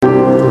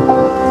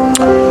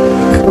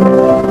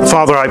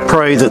Father, I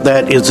pray that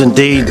that is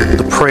indeed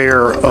the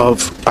prayer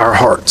of our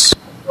hearts.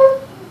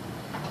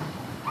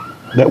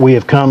 That we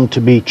have come to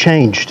be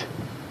changed.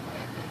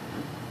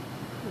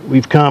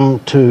 We've come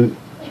to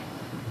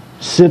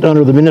sit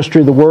under the ministry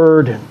of the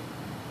Word,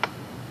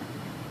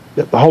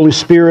 that the Holy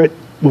Spirit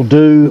will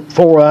do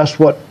for us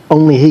what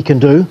only He can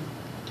do.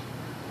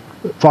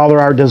 Father,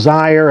 our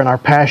desire and our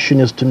passion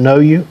is to know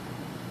You,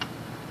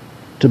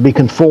 to be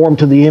conformed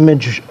to the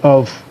image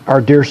of our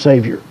dear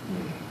Savior.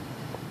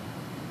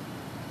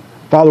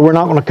 Father, we're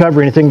not going to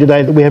cover anything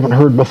today that we haven't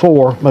heard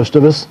before, most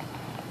of us.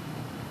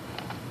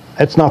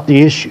 That's not the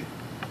issue.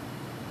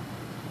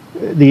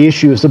 The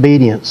issue is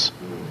obedience.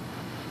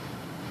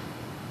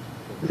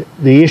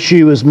 The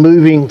issue is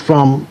moving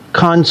from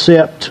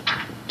concept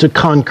to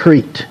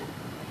concrete.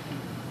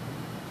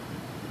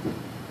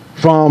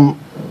 From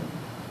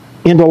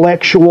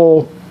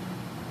intellectual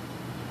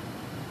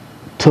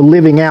to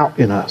living out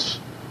in us.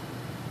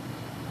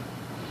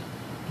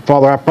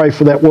 Father, I pray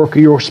for that work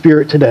of Your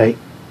Spirit today.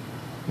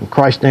 In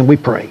Christ's name we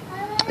pray.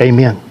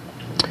 Amen.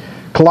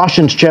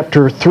 Colossians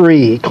chapter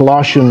 3.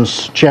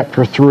 Colossians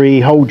chapter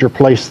 3. Hold your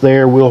place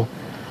there. We'll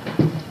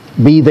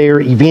be there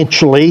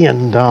eventually,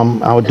 and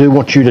I do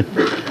want you to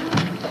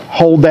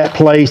hold that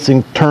place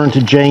and turn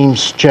to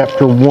James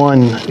chapter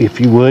 1, if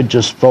you would.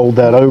 Just fold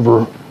that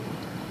over.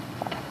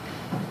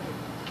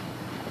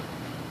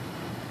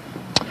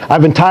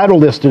 I've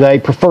entitled this today,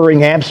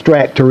 Preferring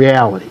Abstract to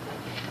Reality.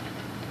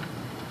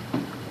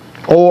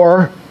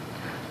 Or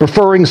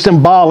preferring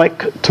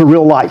symbolic to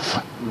real life.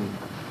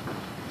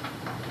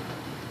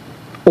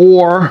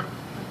 Or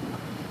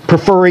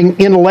preferring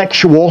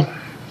intellectual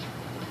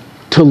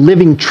to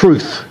living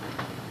truth.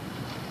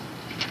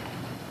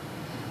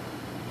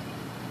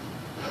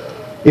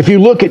 If you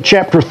look at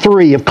chapter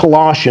 3 of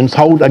Colossians,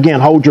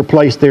 hold your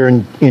place there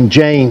in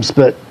James,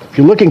 but if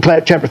you look in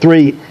chapter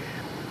 3,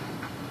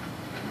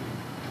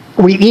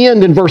 we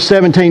end in verse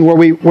 17 where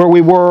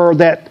we were,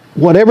 that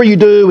whatever you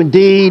do,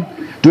 indeed,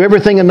 do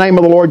everything in the name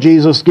of the Lord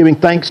Jesus, giving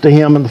thanks to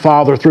Him and the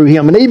Father through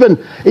Him. And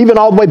even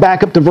all the way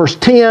back up to verse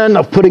 10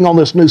 of putting on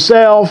this new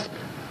self,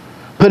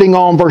 putting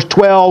on verse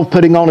 12,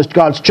 putting on as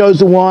God's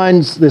chosen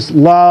ones, this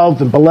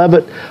love and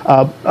beloved,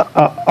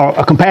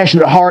 a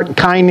compassionate heart and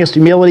kindness,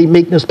 humility,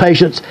 meekness,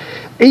 patience,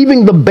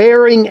 even the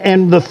bearing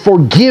and the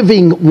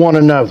forgiving one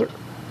another.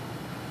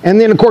 And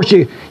then, of course,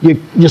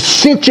 you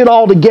cinch it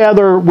all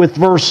together with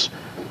verse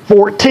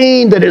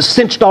 14, that it's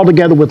cinched all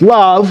together with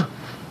love.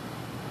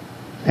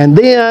 And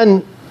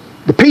then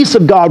the peace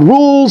of God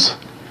rules,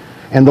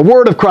 and the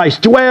word of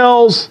Christ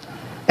dwells,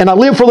 and I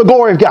live for the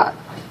glory of God.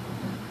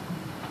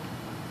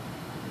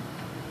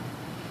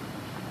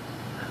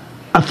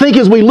 I think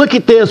as we look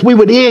at this, we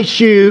would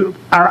issue,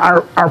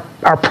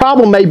 our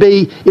problem may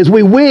be, is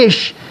we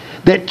wish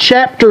that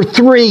chapter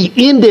 3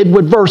 ended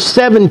with verse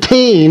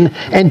 17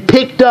 and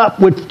picked up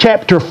with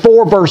chapter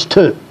 4, verse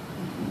 2.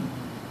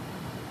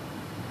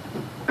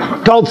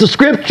 Because the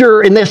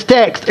scripture in this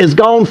text has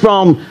gone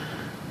from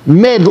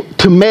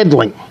to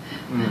meddling.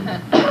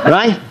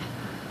 Right?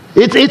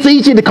 It's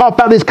easy to talk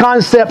about these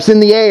concepts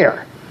in the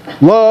air.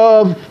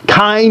 Love,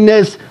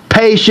 kindness,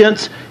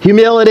 patience,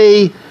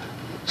 humility,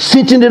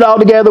 cinching it all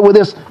together with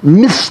this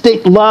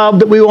mystic love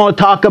that we want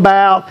to talk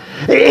about.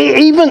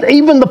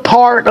 Even the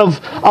part of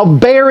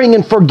bearing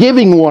and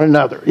forgiving one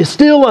another. It's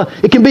still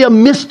it can be a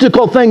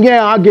mystical thing.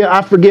 Yeah,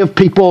 I forgive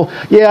people.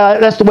 Yeah,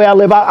 that's the way I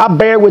live. I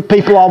bear with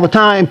people all the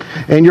time.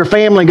 And your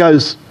family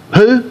goes,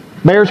 who?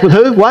 Bears with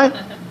who? What?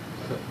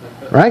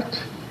 Right?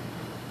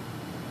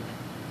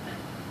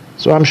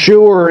 So I'm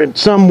sure in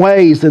some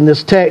ways in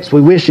this text we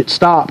wish it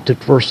stopped at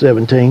verse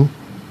 17.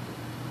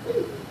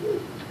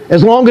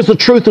 As long as the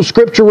truth of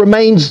Scripture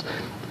remains,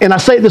 and I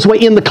say it this way,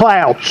 in the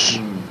clouds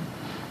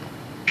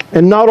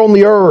and not on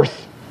the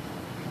earth,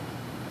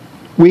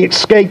 we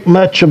escape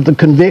much of the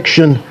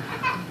conviction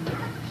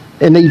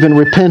and even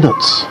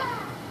repentance.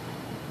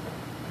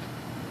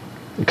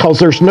 Because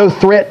there's no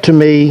threat to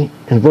me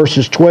in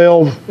verses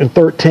 12 and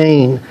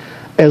 13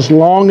 as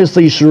long as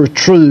these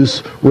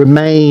truths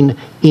remain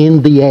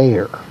in the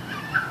air.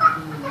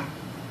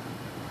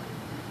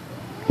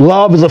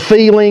 Love is a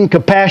feeling,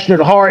 compassionate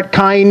heart,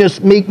 kindness,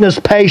 meekness,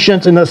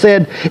 patience, and I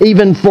said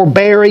even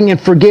forbearing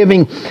and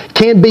forgiving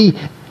can be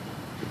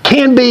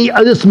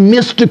this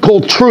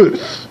mystical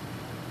truth.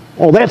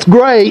 Oh, that's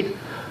great.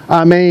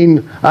 I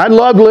mean, I'd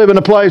love to live in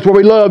a place where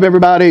we love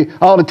everybody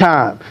all the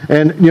time.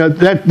 And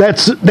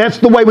that's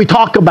the way we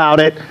talk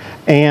about it,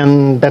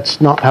 and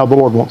that's not how the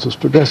Lord wants us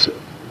to address it.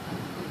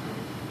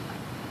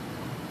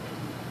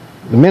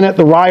 The minute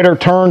the writer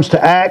turns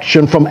to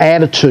action from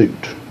attitude,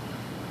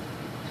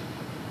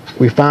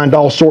 we find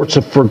all sorts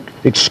of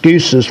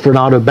excuses for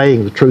not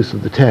obeying the truth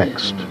of the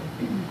text.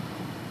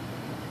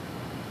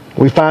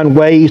 We find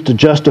ways to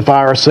justify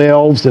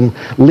ourselves and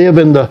live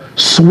in the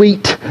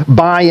sweet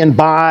by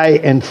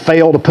and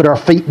fail to put our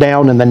feet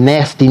down in the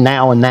nasty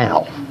now and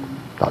now,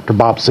 Dr.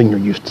 Bob Sr.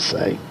 used to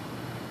say.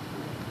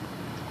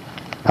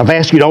 I've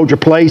asked you to hold your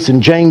place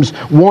in James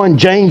 1.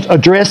 James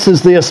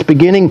addresses this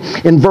beginning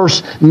in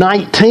verse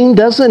 19,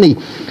 doesn't he?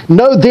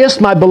 Know this,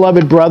 my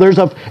beloved brothers,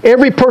 of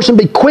every person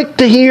be quick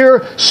to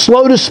hear,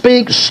 slow to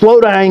speak, slow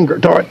to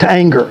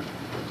anger.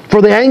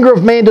 For the anger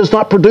of man does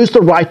not produce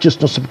the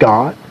righteousness of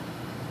God.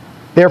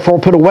 Therefore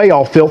put away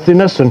all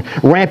filthiness and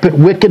rampant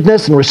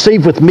wickedness, and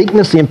receive with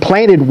meekness the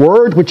implanted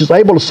word, which is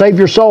able to save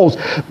your souls.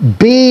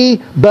 Be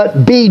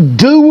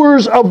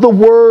doers of the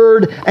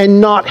word and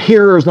not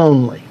hearers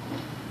only.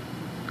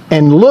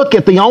 And look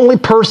at the only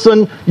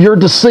person you're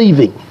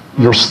deceiving,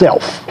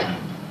 yourself.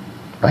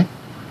 Right?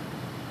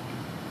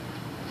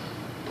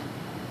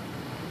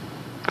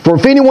 For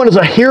if anyone is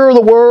a hearer of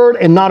the word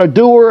and not a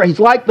doer, he's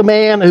like the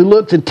man who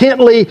looks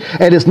intently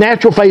at his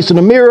natural face in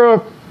a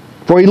mirror.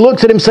 For he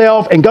looks at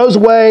himself and goes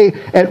away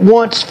at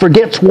once,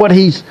 forgets what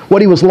he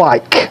was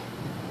like.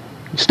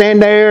 You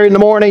stand there in the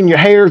morning, your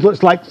hair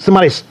looks like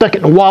somebody stuck it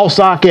in a wall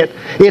socket.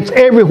 It's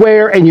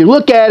everywhere, and you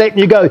look at it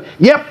and you go,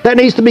 yep, that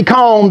needs to be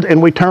combed.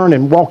 And we turn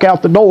and walk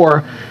out the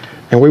door,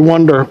 and we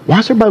wonder, why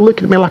is everybody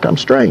looking at me like I'm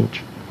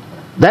strange?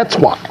 That's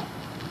why,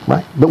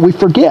 right? But we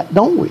forget,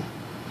 don't we?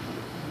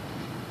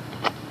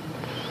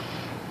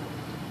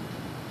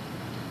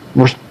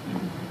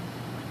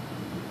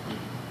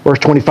 Verse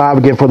 25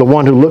 again, for the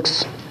one who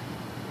looks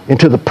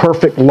into the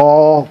perfect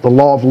law, the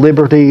law of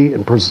liberty,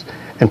 and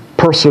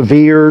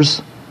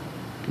perseveres,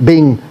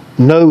 being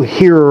no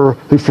hearer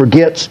who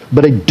forgets,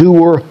 but a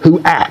doer who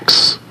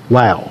acts.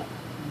 Wow.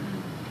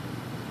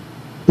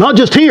 Not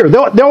just here.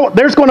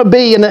 There's going to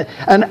be an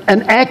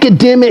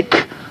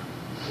academic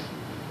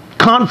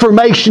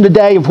confirmation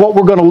today of what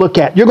we're going to look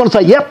at. You're going to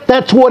say, yep,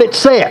 that's what it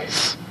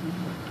says.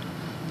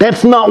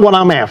 That's not what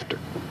I'm after.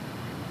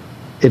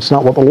 It's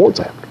not what the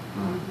Lord's after.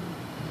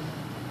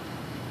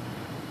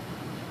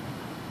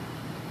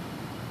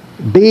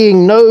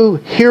 Being no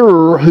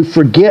hearer who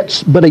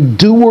forgets, but a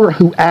doer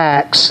who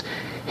acts,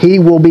 he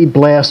will be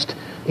blessed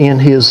in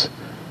his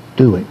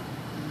doing.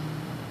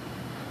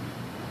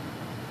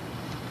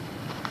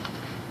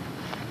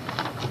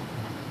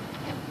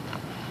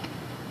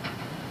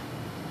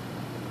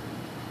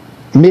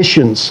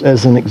 Missions,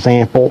 as an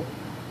example.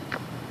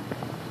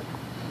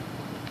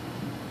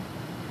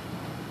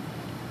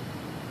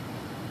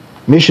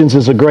 Missions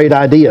is a great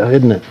idea,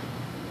 isn't it?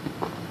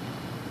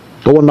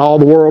 Go into all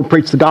the world,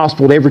 preach the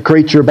gospel to every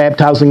creature,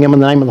 baptizing them in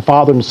the name of the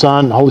Father and the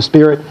Son and the Holy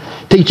Spirit,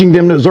 teaching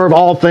them to observe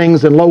all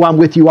things, and lo, I'm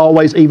with you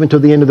always, even to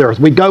the end of the earth.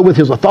 We go with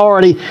His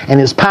authority and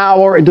His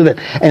power and do that.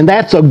 And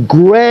that's a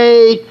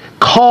great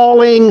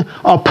calling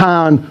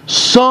upon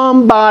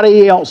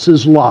somebody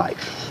else's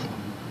life.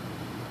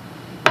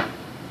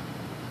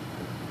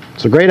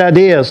 It's a great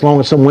idea as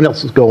long as someone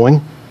else is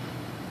going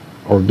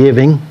or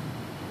giving.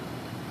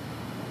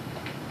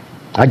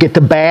 I get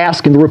to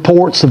bask in the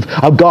reports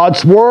of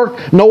God's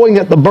work, knowing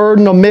that the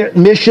burden of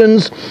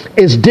missions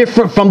is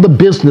different from the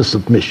business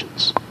of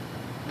missions.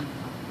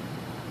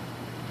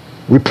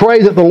 We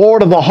pray that the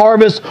Lord of the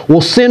harvest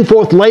will send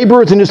forth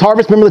laborers in His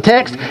harvest. Remember the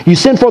text? You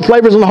send forth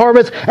laborers in the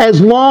harvest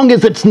as long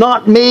as it's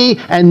not me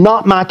and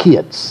not my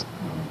kids.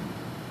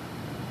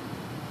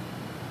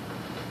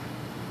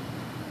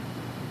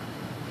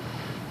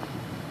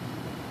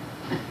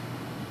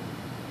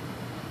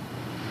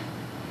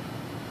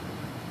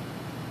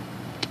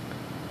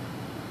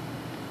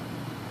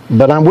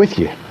 But I'm with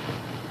you.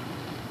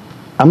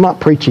 I'm not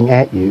preaching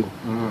at you.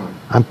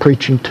 I'm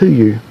preaching to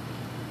you.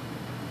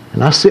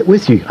 And I sit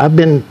with you. I've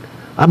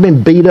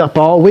been beat up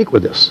all week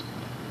with this.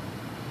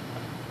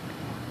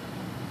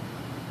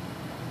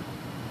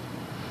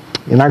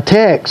 In our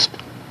text,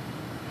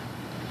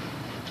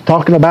 it's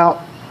talking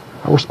about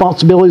our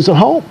responsibilities at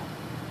home.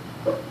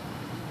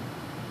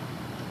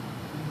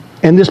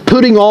 And this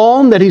putting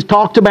on that he's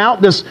talked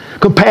about, this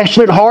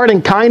compassionate heart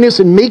and kindness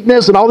and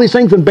meekness and all these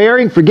things, and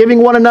bearing,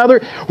 forgiving one another,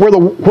 where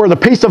the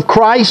peace of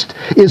Christ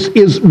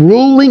is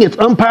ruling, it's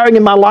umpiring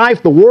in my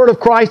life, the Word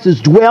of Christ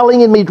is dwelling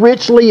in me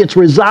richly, it's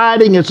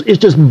residing, it's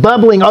just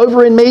bubbling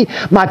over in me.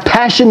 My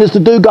passion is to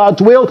do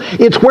God's will.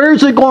 It's where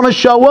is it going to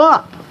show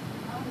up?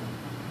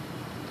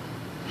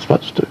 It's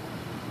supposed to.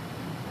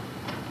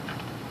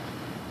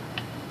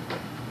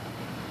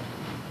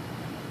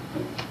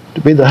 To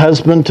be the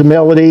husband to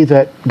Melody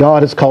that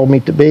God has called me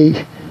to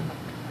be.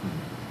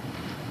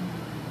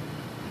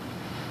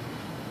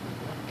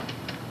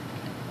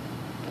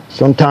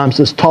 Sometimes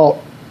it's taught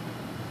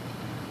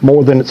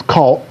more than it's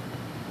caught.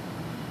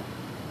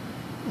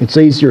 It's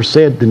easier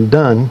said than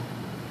done.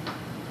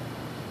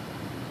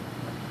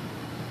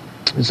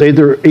 It's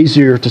either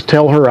easier to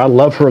tell her I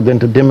love her than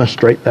to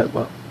demonstrate that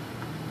love.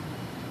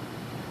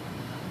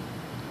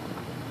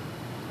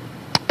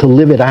 To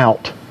live it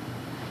out.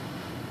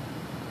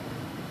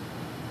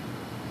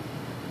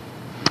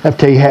 I have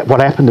to tell you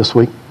what happened this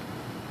week.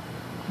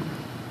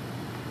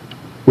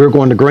 We were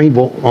going to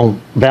Greenville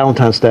on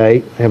Valentine's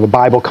Day. They have a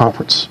Bible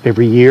conference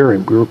every year,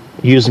 and we were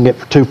using it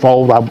for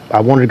twofold. I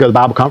wanted to go to the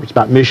Bible conference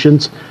about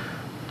missions.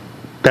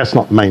 That's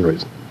not the main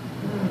reason.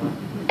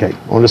 Okay,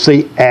 I wanted to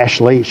see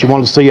Ashley. She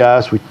wanted to see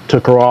us. We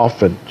took her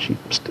off, and she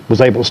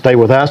was able to stay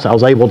with us. I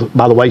was able to,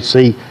 by the way,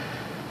 see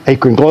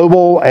Akron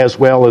Global, as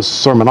well as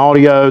Sermon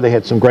Audio. They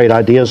had some great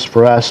ideas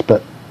for us.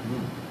 But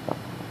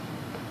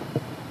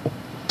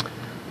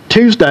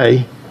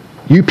Tuesday,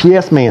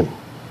 UPS man,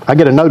 I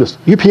get a notice.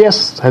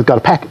 UPS has got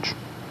a package.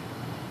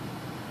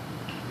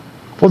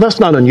 Well, that's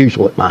not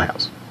unusual at my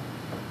house.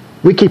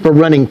 We keep a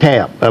running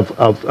tab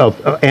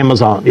of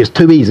Amazon. It's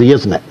too easy,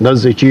 isn't it?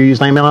 Those that you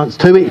use Amazon, it's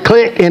too easy.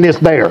 Click and it's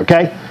there,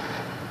 okay?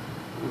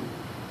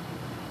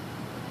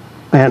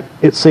 And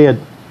it said,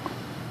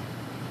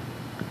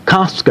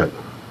 Costco.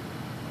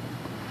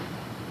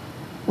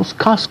 What's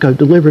Costco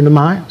delivering to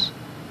my house?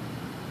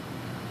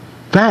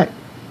 In fact,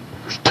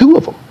 there's two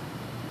of them.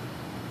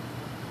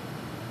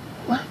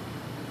 What?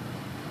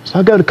 So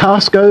I go to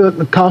Costco,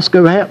 the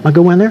Costco app, and I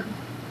go in there.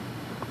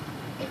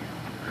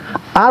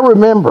 I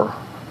remember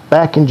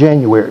back in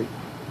January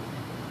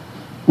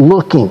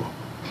looking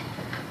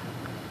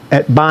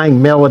at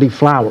buying Melody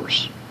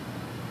flowers.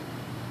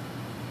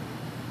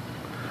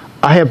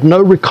 I have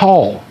no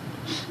recall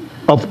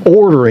of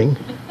ordering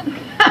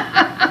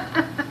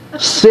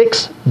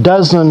 6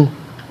 dozen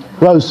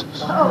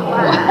roses.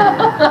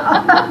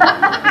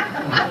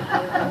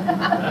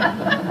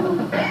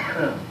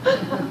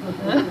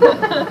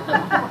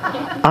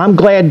 I'm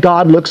glad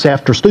God looks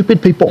after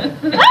stupid people.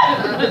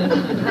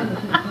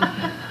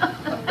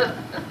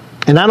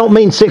 And I don't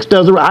mean 6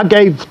 dozen. I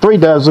gave 3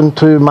 dozen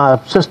to my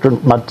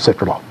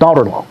sister-in-law,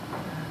 daughter-in-law.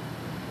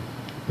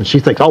 And she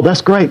thinks, oh,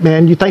 that's great,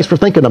 man. Thanks for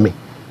thinking of me.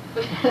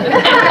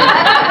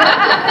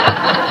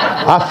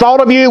 I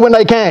thought of you when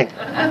they came.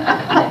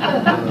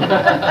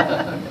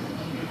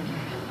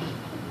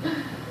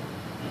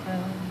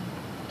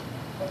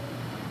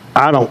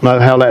 I don't know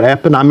how that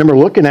happened. I remember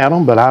looking at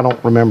them, but I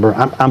don't remember.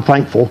 I'm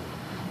thankful.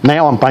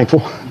 Now I'm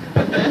thankful.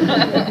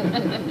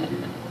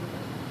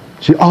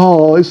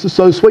 Oh, this is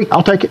so sweet.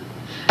 I'll take it.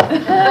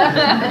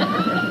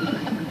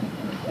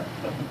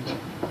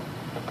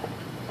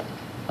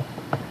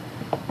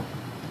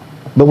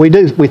 But we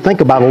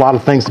think about a lot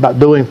of things about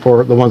doing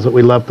for the ones that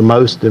we love the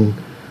most, and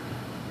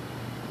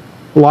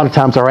a lot of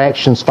times our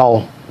actions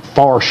fall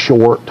far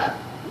short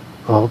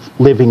of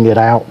living it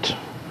out.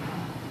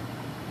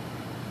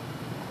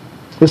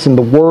 Listen,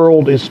 the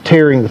world is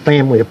tearing the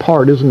family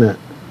apart, isn't it?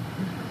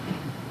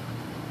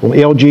 From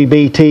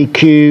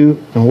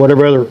LGBTQ and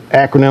whatever other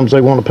acronyms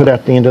they want to put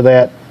at the end of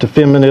that, to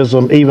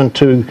feminism, even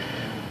to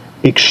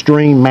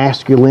extreme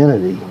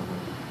masculinity.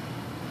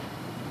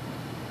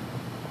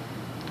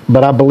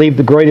 But I believe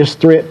the greatest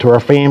threat to our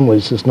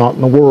families is not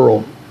in the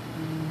world.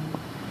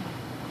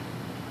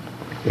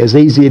 As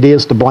easy it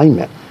is to blame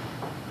it,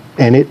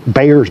 and it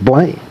bears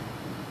blame.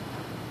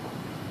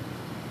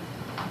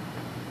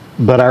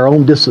 But our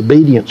own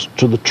disobedience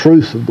to the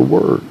truth of the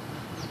Word.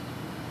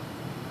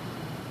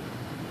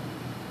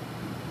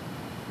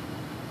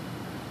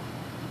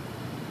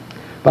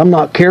 If I'm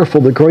not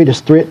careful, the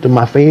greatest threat to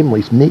my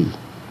family is me.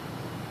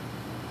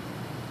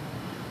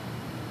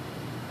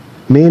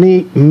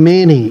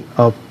 Many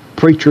of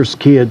preachers'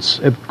 kids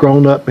have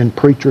grown up in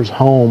preachers'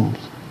 homes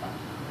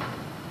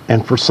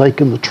and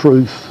forsaken the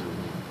truth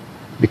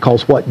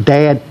because what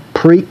Dad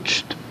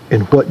preached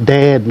and what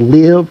Dad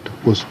lived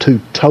was two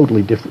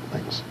totally different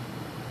things.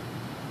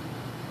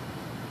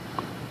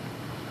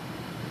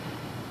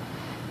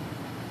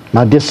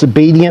 My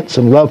disobedience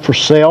and love for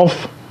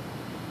self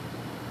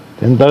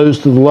and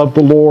those that love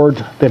the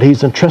Lord that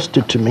He's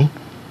entrusted to me.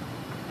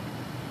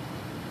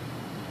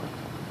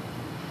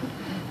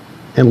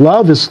 And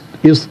love is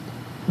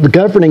the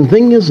governing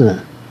thing, isn't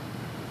it?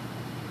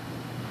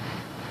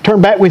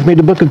 Turn back with me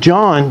to the book of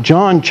John.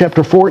 John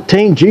chapter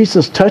 14.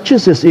 Jesus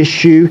touches this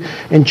issue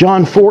in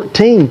John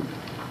 14.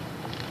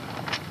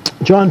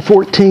 John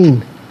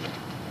 14.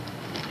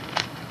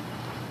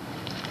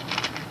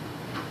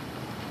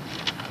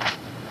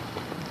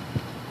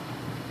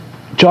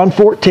 John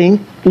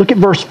 14, look at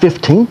verse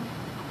 15.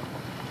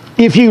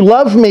 If you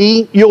love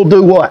me, you'll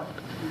do what?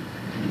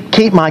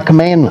 Keep my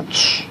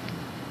commandments.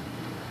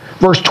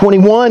 Verse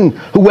 21,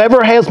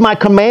 whoever has my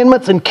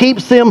commandments and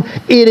keeps them,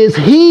 it is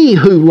he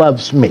who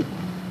loves me.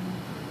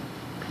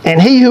 And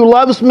he who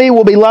loves me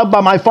will be loved by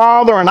my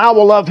Father, and I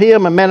will love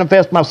him and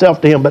manifest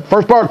myself to him. But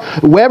first part,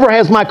 whoever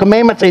has my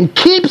commandments and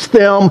keeps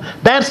them,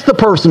 that's the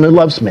person who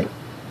loves me.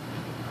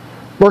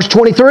 Verse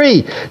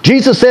 23,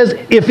 Jesus says,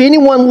 if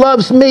anyone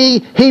loves me,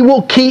 he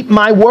will keep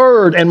my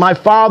word, and my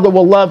Father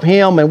will love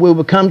him, and we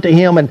will come to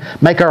him and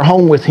make our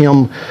home with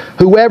him.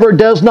 Whoever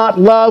does not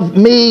love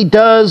me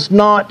does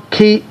not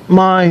keep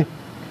my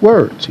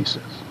words, he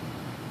says.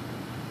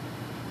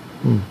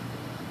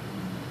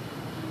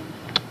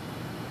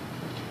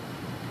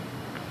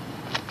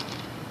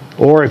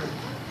 Or if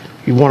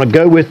you want to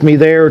go with me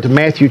there to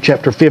Matthew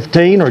chapter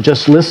 15, or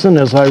just listen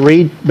as I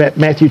read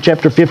Matthew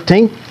chapter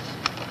 15.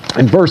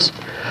 In verse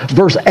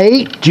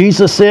 8,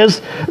 Jesus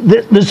says,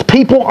 this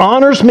people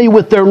honors me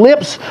with their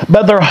lips,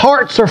 but their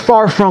hearts are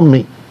far from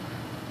me.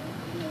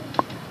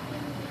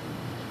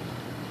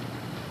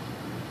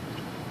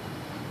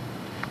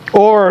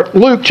 Or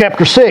Luke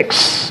chapter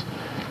 6.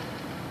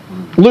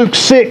 Luke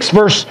 6,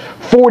 verse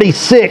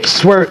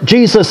 46, where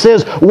Jesus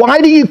says, "Why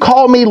do you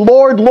call me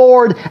Lord,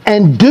 Lord,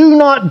 and do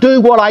not do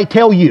what I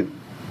tell you?"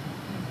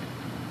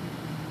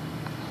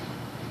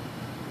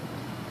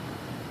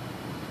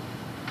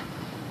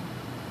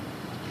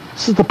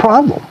 This is the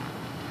problem.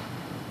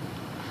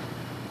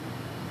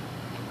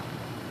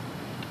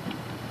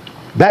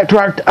 Back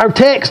to our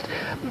text,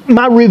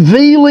 my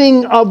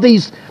revealing of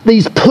these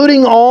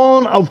putting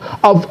on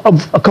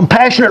of a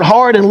compassionate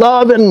heart and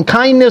love and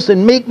kindness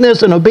and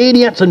meekness and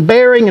obedience and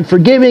bearing and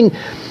forgiving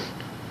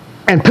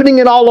and putting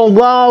it all on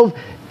love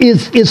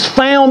is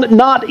found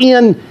not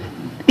in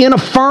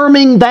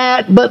affirming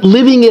that, but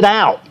living it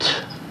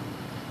out.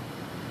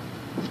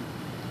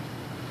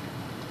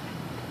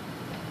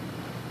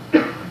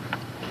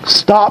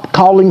 Stop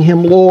calling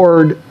Him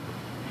Lord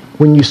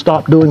when you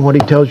stop doing what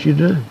He tells you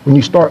to do. When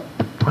you start,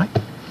 right?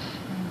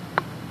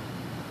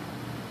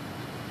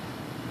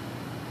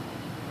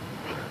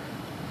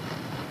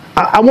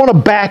 I want to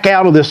back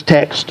out of this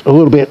text a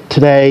little bit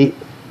today.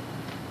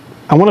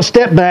 I want to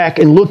step back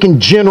and look in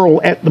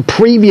general at the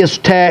previous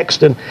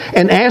text and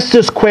ask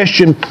this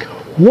question: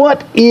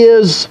 what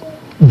is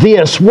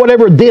this,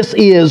 whatever this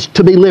is,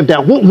 to be lived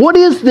out? What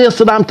is this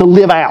that I'm to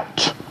live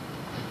out?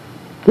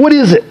 What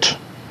is it?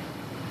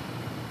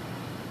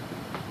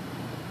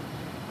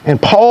 And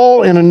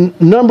Paul, in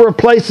a number of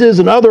places,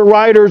 and other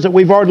writers that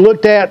we've already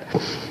looked at,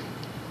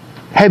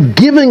 have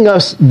given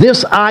us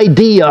this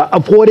idea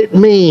of what it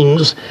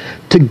means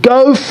to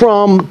go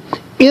from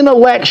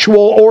intellectual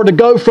or to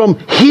go from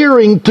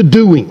hearing to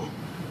doing.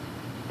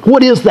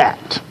 What is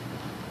that?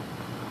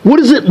 What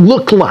does it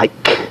look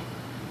like?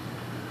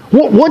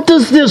 What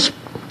does this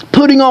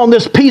putting on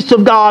this peace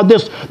of God,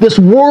 this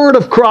word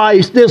of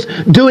Christ, this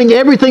doing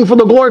everything for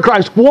the glory of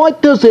Christ,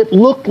 what does it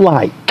look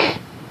like?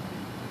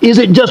 Is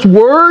it just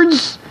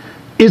words?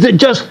 Is it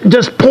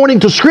just pointing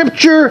to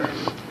Scripture?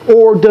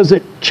 Or does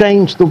it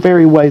change the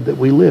very way that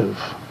we live?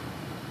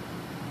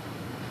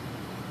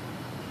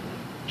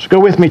 So go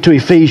with me to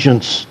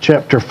Ephesians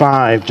chapter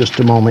 5 just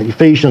a moment.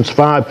 Ephesians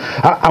 5.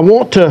 I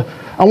want to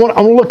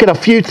look at a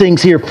few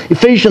things here.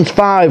 Ephesians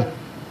 5.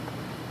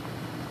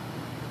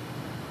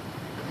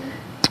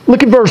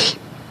 Look at verse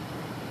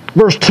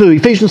 2.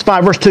 Ephesians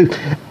 5 verse 2.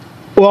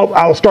 Well,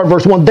 I'll start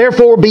verse 1.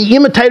 Therefore, be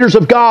imitators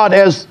of God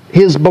as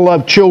His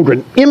beloved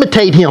children.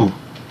 Imitate Him.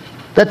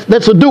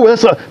 That's a doer.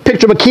 That's a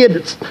picture of a kid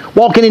that's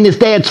walking in his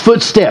dad's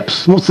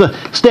footsteps. Once the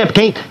step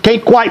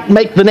can't quite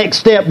make the next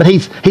step, but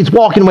he's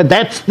walking with.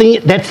 That's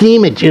the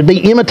image. It'd be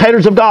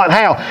imitators of God.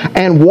 How?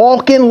 And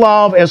walk in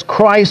love as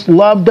Christ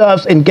loved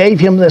us and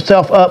gave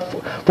Himself up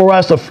for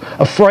us,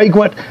 a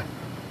fragrant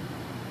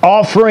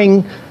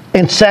offering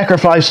and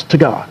sacrifice to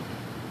God.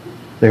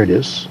 There it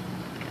is.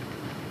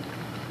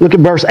 Look at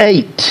verse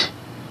 8.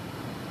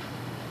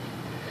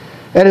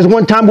 That is,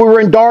 one time we were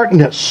in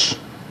darkness.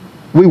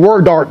 We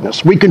were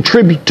darkness. We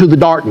contribute to the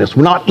darkness.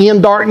 We're not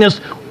in darkness.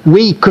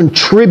 We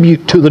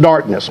contribute to the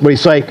darkness. What do you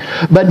say?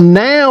 But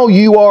now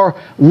you are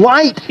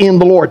light in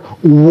the Lord.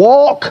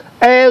 Walk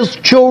as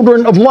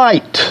children of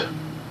light.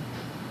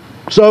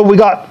 So we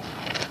got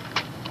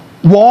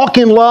walk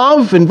in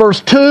love in verse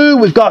 2.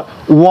 We've got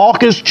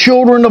walk as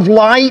children of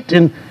light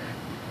in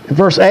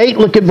verse 8.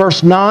 Look at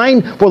verse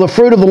 9. For the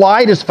fruit of the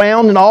light is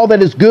found in all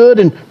that is good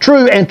and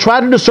true, and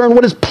try to discern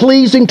what is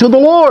pleasing to the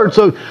Lord.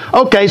 So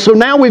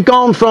now we've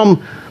gone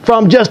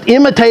from just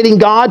imitating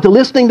God to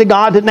listening to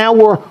God, that now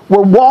we're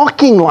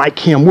walking like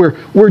Him.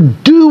 We're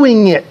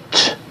doing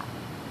it.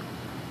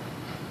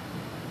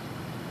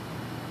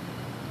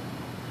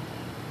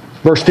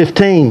 Verse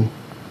 15.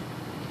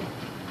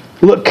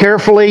 Look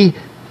carefully.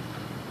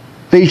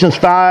 Ephesians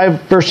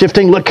 5, verse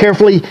 15. Look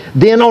carefully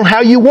then on how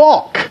you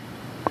walk.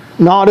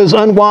 Not as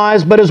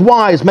unwise, but as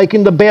wise,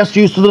 making the best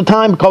use of the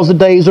time, because the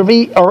days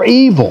are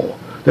evil.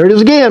 There it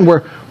is again.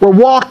 We're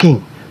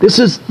walking. This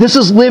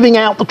is living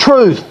out the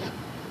truth.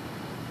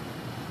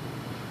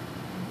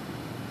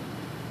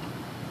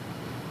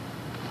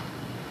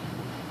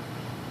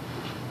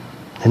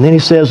 And then he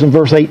says in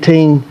verse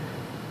 18,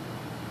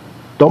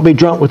 don't be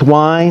drunk with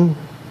wine,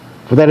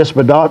 for that is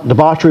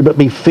debauchery, but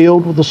be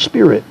filled with the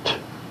Spirit.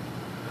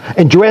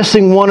 And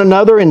dressing one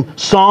another in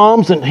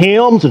psalms and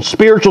hymns and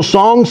spiritual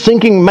songs,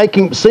 singing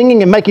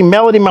and making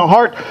melody in my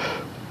heart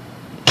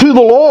to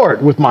the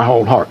Lord with my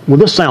whole heart. Well,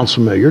 this sounds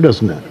familiar,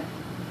 doesn't it?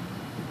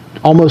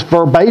 Almost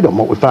verbatim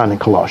what we find in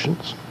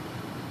Colossians.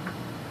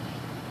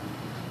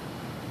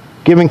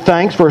 Giving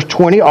thanks, verse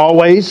 20,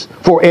 always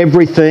for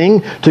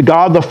everything to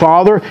God the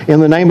Father in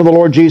the name of the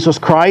Lord Jesus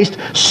Christ,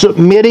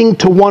 submitting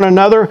to one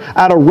another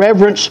out of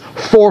reverence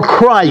for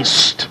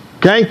Christ.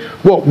 Okay?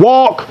 Well,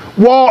 walk,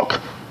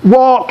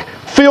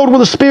 filled with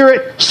the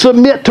Spirit,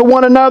 submit to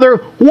one another.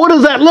 What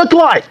does that look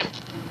like?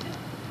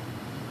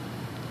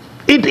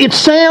 It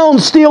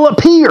sounds still up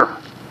here.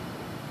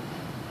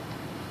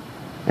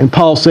 And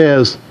Paul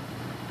says,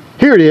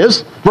 here it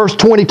is, verse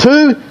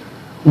 22,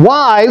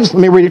 wives,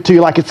 let me read it to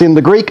you like it's in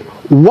the Greek,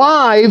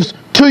 wives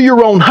to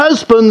your own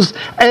husbands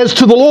as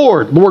to the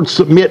Lord. The word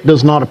submit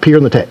does not appear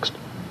in the text.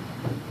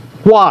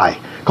 Why?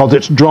 Because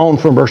it's drawn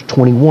from verse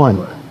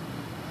 21.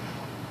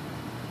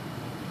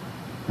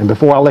 And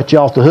before I let you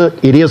off the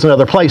hook, it is in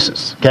other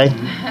places, okay?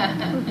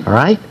 All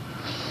right?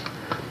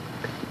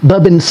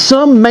 But in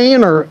some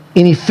manner,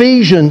 in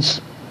Ephesians,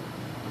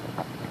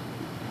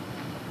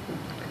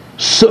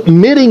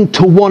 submitting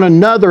to one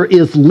another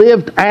is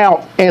lived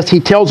out, as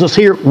he tells us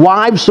here,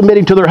 wives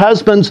submitting to their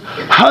husbands,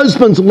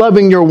 husbands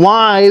loving your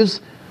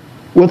wives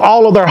with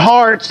all of their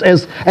hearts,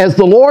 as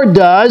the Lord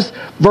does.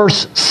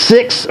 Verse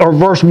 6 or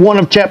verse 1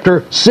 of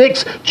chapter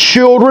 6,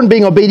 children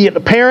being obedient to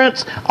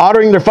parents,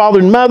 honoring their father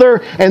and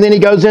mother, and then he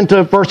goes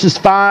into verses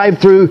 5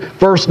 through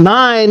verse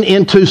 9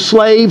 into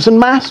slaves and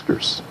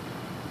masters.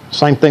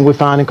 Same thing we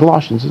find in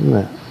Colossians, isn't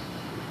it?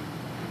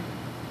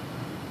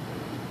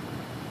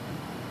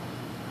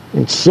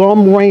 In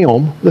some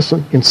realm,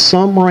 listen, in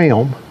some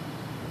realm,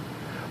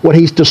 what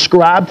he's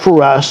described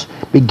for us,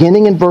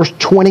 beginning in verse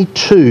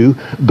 22,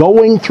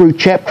 going through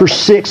chapter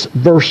 6,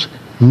 verse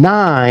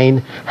 9,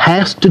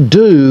 has to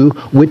do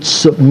with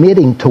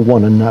submitting to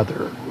one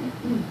another.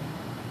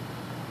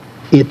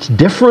 It's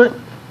different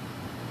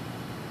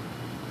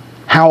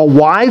how a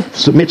wife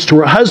submits to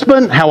her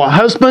husband, how a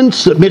husband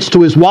submits to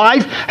his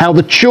wife, how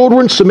the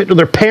children submit to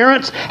their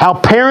parents, how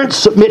parents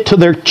submit to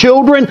their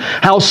children,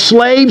 how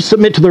slaves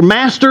submit to their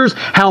masters,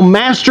 how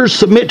masters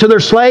submit to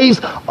their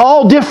slaves.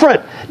 All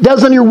different.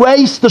 Doesn't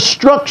erase the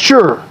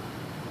structure.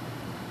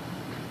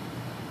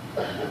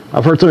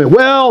 I've heard something,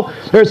 well,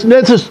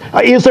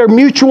 is there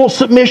mutual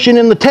submission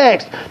in the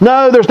text?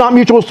 No, there's not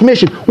mutual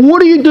submission.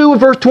 What do you do with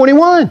verse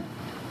 21?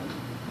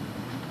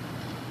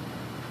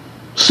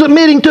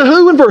 Submitting to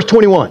who in verse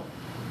 21?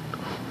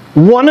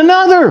 One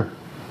another.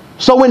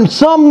 So in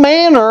some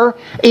manner,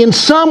 in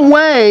some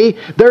way,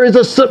 there is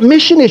a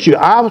submission issue.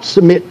 I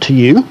submit to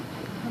you.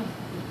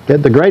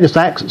 That the greatest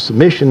acts of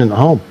submission in the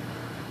home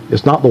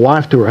is not the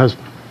wife to her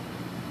husband.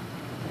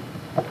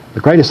 The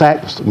greatest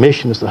act of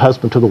submission is the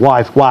husband to the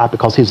wife. Why?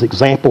 Because his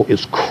example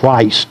is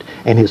Christ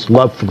and his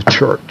love for the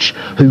church,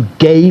 who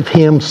gave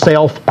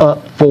himself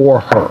up for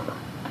her.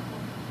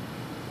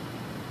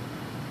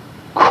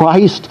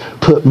 Christ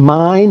put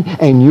mine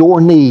and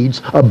your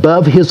needs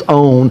above his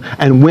own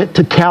and went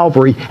to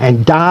Calvary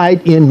and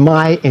died in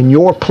my and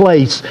your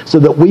place so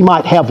that we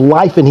might have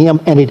life in him.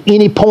 And at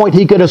any point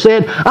he could have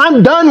said,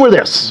 I'm done with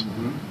this.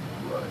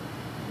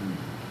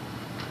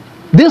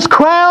 This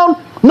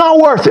crowd, not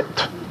worth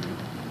it.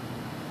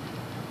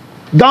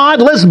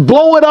 God, let's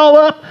blow it all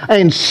up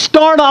and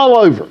start all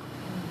over.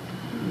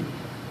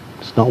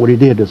 It's not what he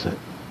did, is it?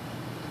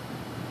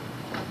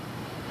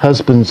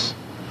 Husbands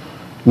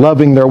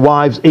loving their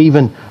wives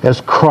even as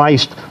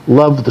Christ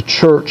loved the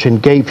church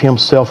and gave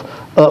himself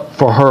up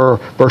for her.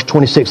 Verse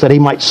 26, that he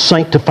might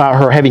sanctify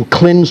her, having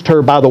cleansed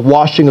her by the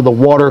washing of the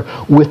water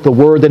with the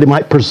word, that he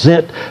might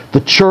present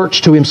the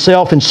church to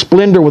himself in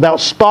splendor,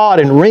 without spot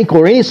and wrinkle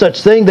or any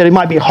such thing, that he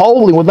might be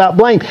holy and without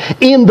blame.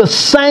 In the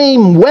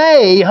same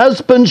way,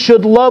 husbands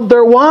should love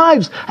their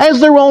wives as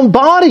their own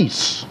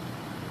bodies.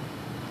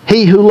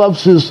 He who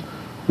loves his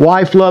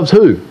wife loves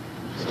who?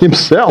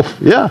 Himself,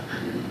 yeah.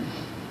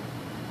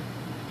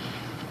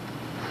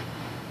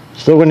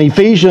 So in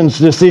Ephesians,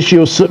 this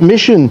issue of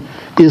submission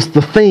is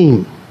the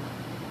theme.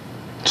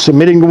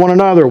 Submitting to one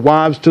another,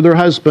 wives to their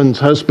husbands,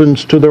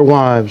 husbands to their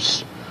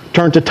wives.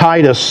 Turn to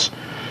Titus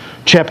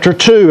chapter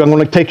 2. I'm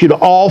going to take you to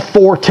all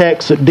four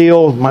texts that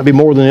deal, might be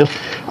more than this,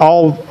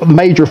 all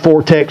major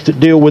four texts that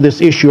deal with this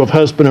issue of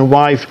husband and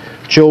wife,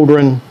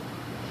 children,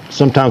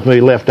 sometimes maybe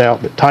left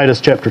out, but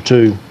Titus chapter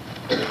 2.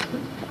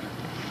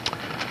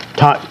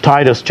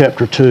 Titus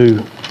chapter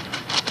 2.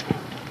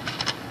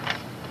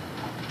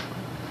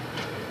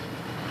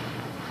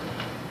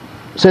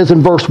 Says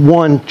in verse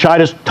 1,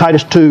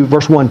 Titus 2,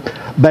 verse 1,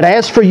 but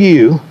as for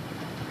you,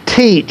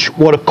 teach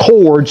what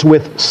accords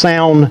with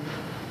sound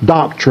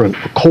doctrine,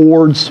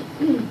 accords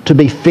to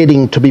be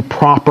fitting, to be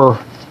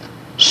proper,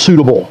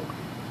 suitable.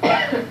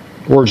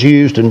 Words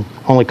used in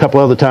only a couple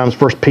other times,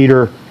 1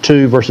 Peter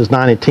 2, verses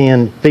 9 and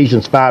 10,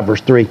 Ephesians 5,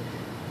 verse 3.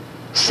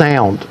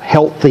 Sound,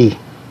 healthy,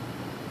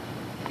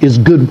 is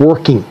good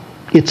working.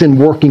 It's in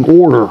working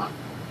order.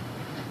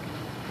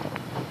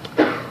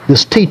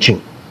 This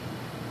teaching.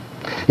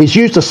 He's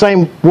used the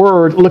same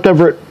word. Look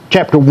over at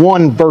chapter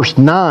 1, verse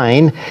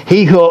 9.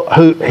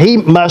 He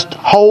must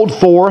hold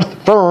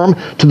forth firm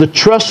to the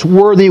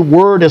trustworthy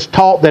word as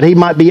taught, that he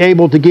might be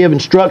able to give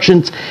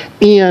instructions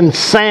in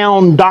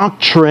sound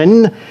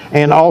doctrine,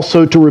 and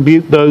also to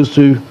rebuke those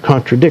who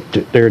contradict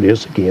it. There it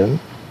is again.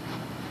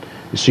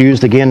 It's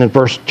used again in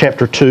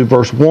chapter 2,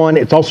 verse 1.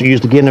 It's also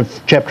used again in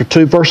chapter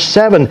 2, verse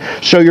 7.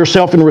 Show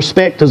yourself in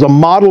respect as a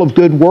model of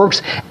good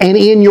works, and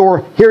in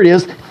your, here it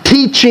is,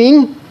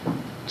 teaching,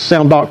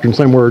 sound doctrine,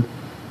 same word,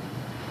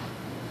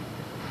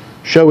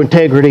 show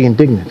integrity and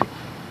dignity.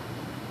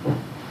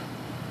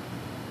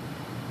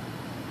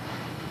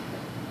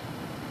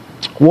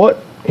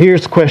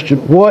 Here's the question.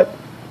 What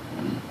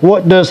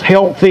does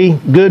healthy,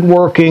 good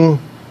working,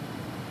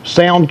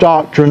 sound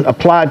doctrine,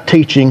 applied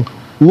teaching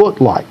look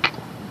like?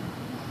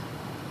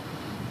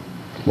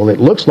 Well, it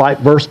looks like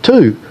verse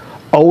 2.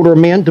 Older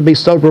men to be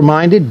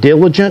sober-minded,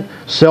 diligent,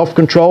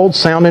 self-controlled,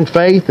 sound in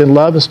faith, and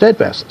love and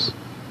steadfastness.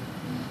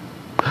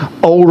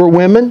 Older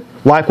women,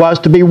 likewise,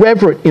 to be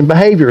reverent in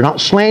behavior,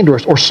 not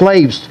slanderous or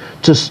slaves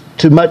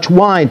to much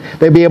wine.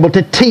 They be able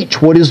to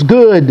teach what is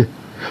good.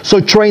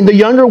 So train the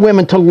younger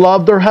women to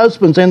love their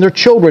husbands and their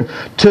children,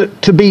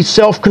 to be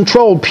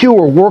self-controlled,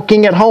 pure,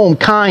 working at home,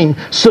 kind,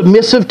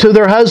 submissive to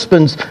their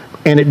husbands.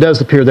 And it does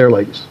appear there,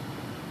 ladies.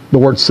 The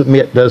word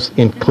submit does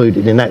include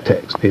it in that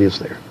text. It is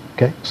there.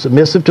 Okay?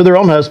 Submissive to their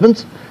own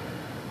husbands.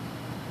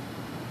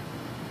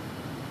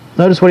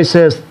 Notice what he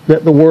says,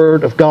 that the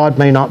word of God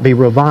may not be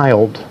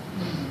reviled.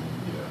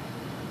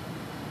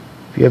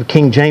 If you have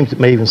King James, it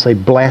may even say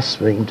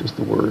blasphemed is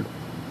the word.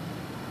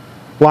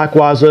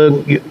 Likewise,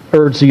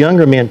 urge the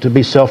younger men to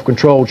be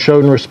self-controlled,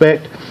 showing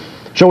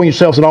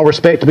yourselves in all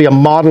respect to be a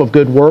model of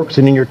good works,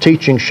 and in your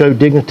teaching show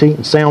dignity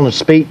and soundness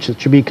of speech that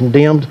should be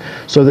condemned,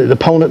 so that the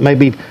opponent may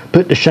be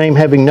put to shame,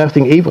 having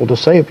nothing evil to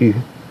say of you.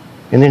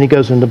 And then he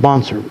goes into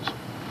bondservants.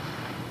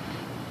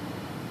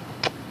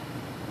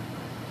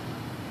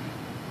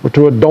 We're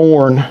to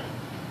adorn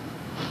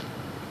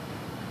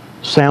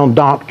sound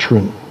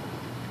doctrine.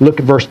 Look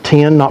at verse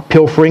 10, not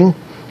pilfering,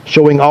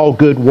 showing all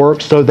good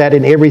works, so that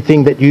in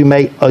everything that you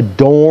may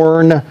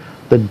adorn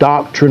the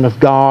doctrine of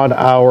God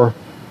our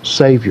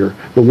Savior.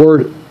 The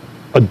word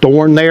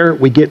adorn there,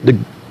 we get the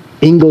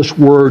English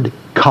word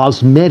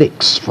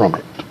cosmetics from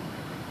it.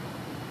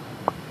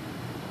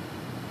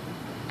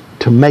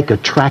 To make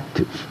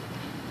attractive.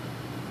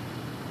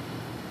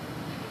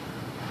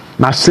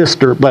 My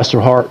sister, bless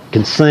her heart,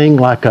 can sing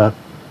like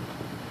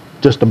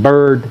just a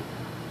bird,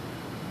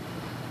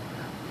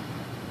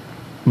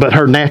 but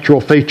her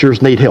natural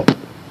features need help.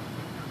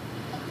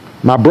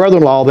 My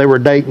brother-in-law, they were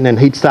dating, and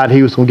he decided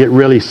he was going to get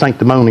really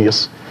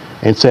sanctimonious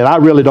and said, I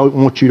really don't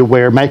want you to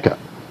wear makeup,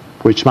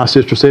 which my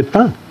sister said,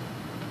 fine.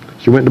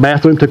 She went in the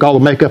bathroom, took all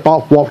the makeup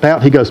off, walked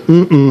out. He goes,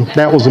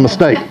 that was a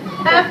mistake.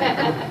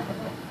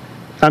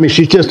 I mean,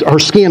 her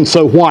skin's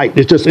so white,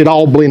 it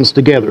all blends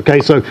together, okay?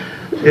 So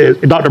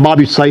Dr.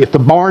 Bobby would say, if the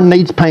barn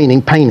needs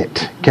painting, paint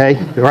it, okay?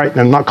 All right?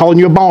 I'm not calling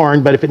you a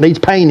barn, but if it needs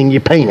painting, you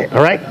paint it,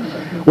 all right?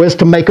 Well, it's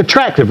to make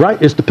attractive,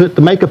 right? It's to put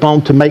the makeup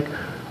on to make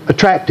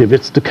attractive.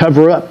 It's to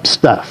cover up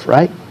stuff,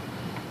 right?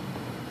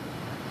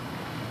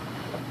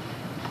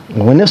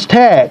 Well, in this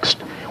text,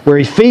 where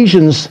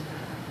Ephesians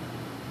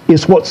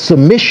is what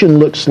submission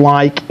looks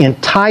like in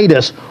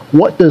Titus,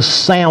 what does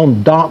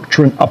sound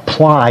doctrine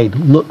applied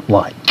look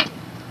like?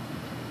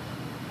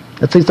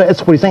 That's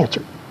what he's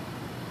answered.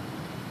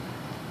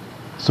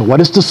 So what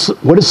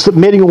does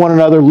submitting to one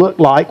another look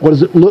like? What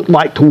does it look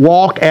like to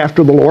walk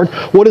after the Lord?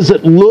 What does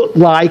it look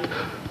like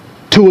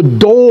to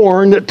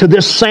adorn to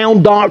this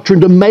sound doctrine,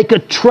 to make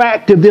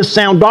attractive this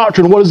sound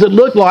doctrine? What does it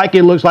look like?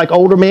 It looks like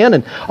older men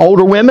and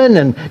older women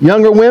and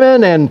younger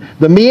women and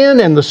the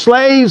men and the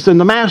slaves and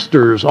the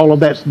masters. All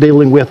of that's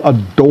dealing with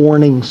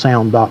adorning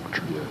sound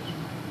doctrine.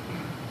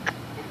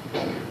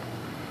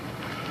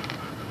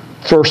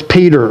 1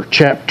 Peter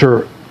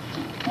chapter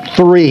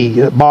 3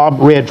 that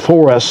Bob read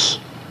for us.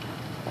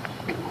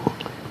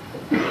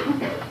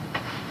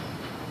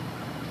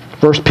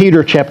 1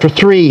 Peter chapter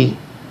 3.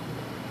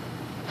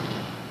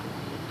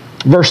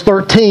 Verse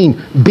 13,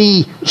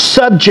 be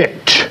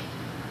subject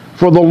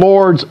for the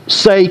Lord's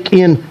sake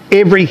in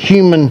every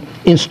human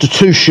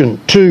institution,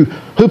 to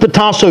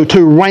hupotasso,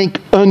 to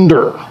rank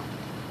under.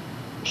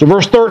 So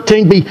verse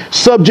 13, be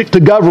subject to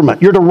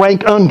government. You're to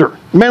rank under.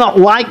 You may not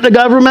like the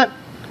government.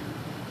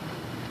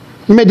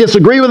 You may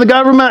disagree with the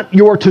government.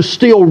 You are to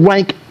still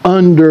rank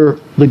under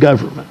the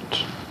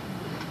government.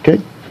 Okay?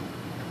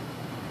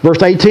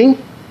 Verse 18,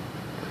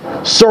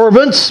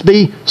 servants,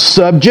 be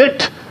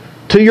subject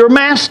to your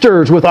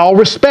masters with all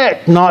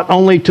respect, not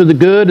only to the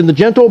good and the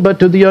gentle, but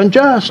to the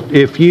unjust.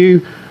 If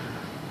you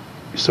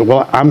say,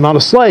 well, I'm not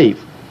a slave.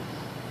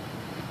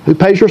 Who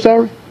pays your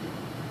salary?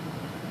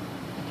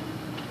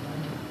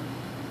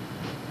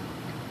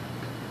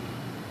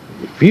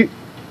 If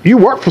you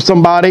work for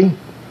somebody,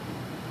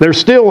 there's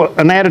still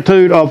an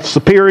attitude of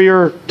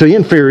superior to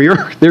inferior.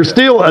 There's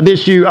still an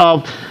issue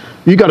of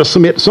you got to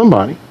submit to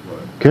somebody.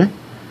 Okay?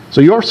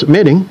 So you are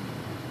submitting.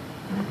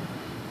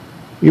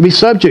 You be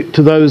subject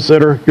to those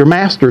that are your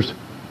masters.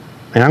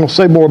 And I'm going to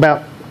say more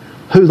about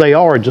who they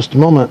are in just a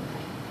moment.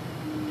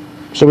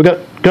 So we've got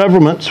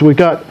governments, we've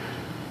got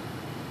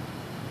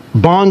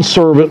bond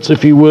servants,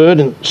 if you would,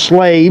 and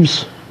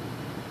slaves.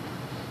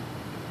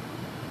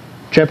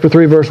 Chapter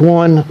 3, verse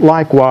 1,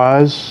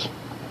 likewise.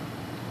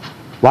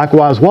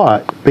 Likewise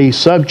what? Be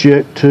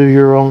subject to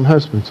your own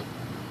husbands.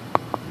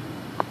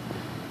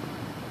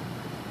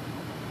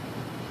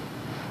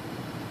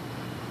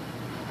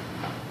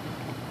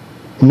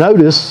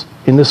 Notice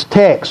in this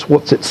text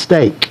what's at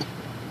stake.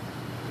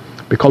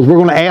 Because we're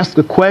going to ask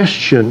the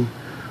question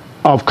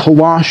of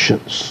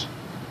Colossians.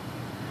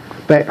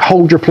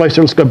 Hold your place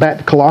there. Let's go back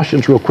to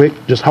Colossians real quick.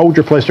 Just hold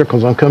your place there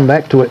because I'm coming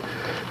back to it.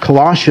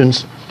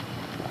 Colossians.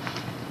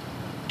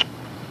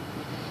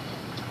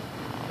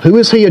 Who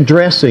is he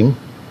addressing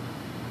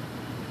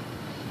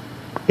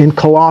in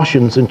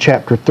Colossians in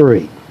chapter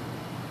 3?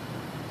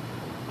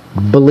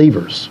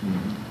 Believers.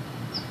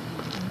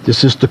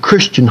 This is the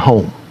Christian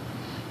home.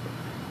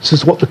 This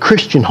is what the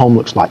Christian home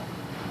looks like.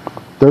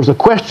 there's a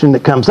question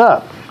that comes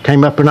up.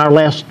 Came up in our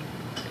last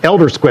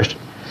elders question.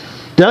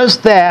 Does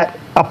that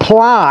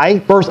apply,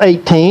 verse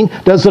 18,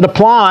 does it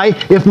apply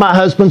if my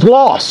husband's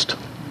lost?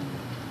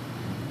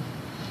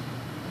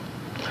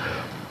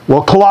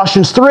 Well,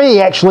 Colossians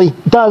 3 actually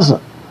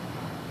doesn't.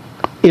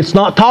 It's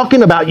not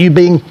talking about you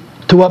being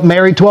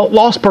married to a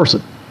lost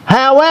person.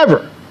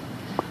 However,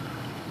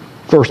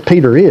 1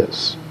 Peter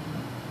is.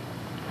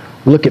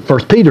 Look at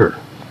 1 Peter.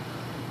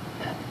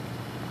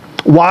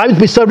 Wives,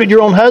 be subject to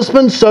your own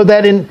husbands, so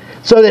that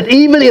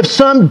even if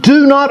some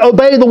do not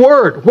obey the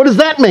word, what does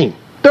that mean?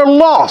 They're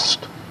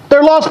lost.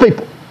 They're lost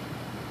people.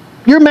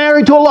 You're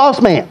married to a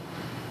lost man.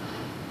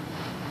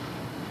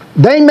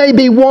 They may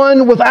be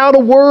won without a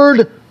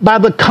word by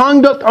the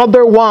conduct of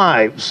their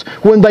wives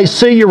when they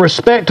see your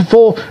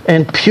respectful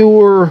and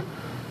pure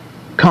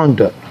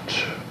conduct.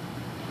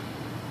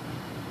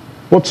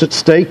 What's at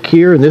stake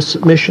here in this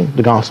submission?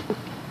 The gospel.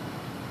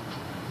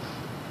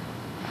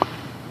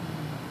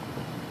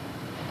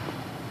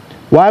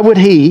 Why would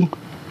he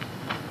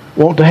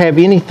want to have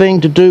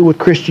anything to do with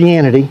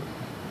Christianity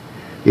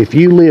if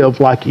you live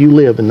like you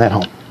live in that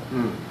home?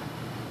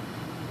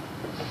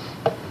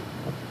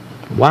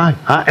 Why?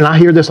 I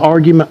hear this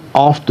argument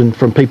often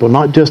from people,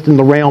 not just in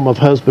the realm of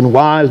husband and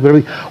wives,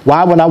 but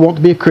why would I want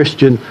to be a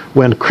Christian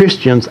when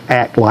Christians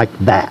act like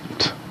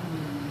that?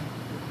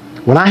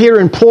 When I hear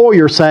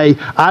employers say,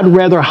 I'd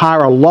rather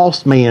hire a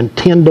lost man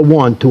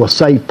 10-1 to a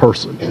saved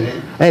person,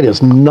 that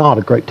is not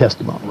a great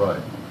testimony.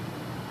 Right.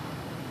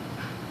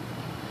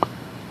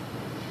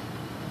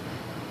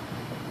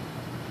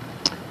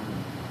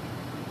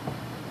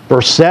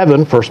 Verse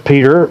 7, 1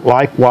 Peter,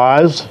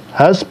 likewise,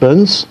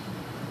 husbands,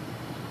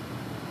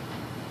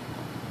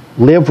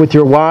 live with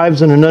your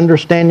wives in an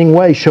understanding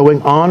way, showing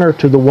honor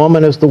to the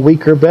woman as the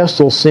weaker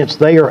vessel, since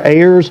they are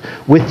heirs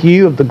with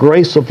you of the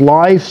grace of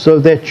life, so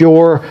that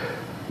your,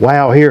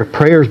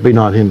 prayers be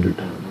not hindered.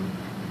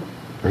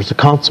 There's a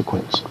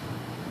consequence.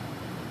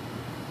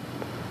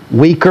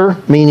 Weaker,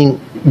 meaning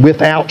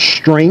without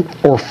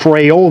strength or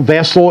frail.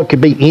 Vessel, it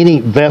could be any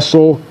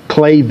vessel,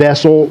 clay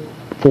vessel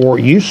for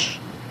use.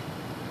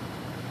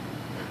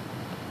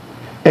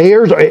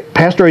 Heirs,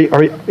 Pastor,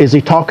 is he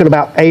talking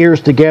about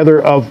heirs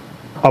together of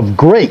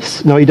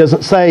grace? No, he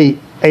doesn't say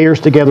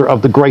heirs together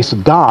of the grace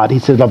of God. He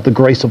says of the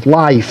grace of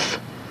life.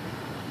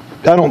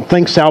 I don't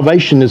think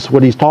salvation is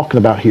what he's talking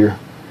about here.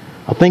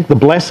 I think the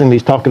blessing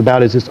he's talking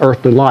about is this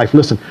earthly life.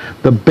 Listen,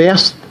 the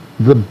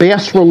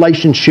best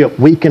relationship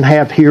we can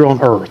have here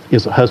on earth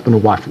is a husband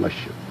and wife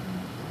relationship.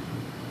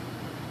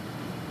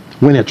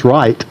 When it's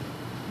right?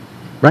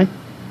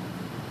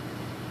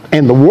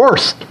 And the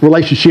worst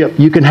relationship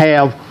you can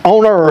have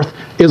on earth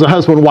is a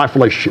husband and wife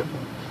relationship.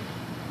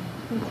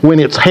 When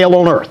it's hell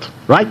on earth,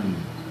 right?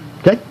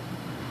 Okay?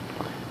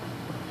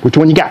 Which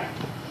one you got?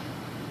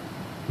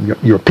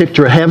 You're a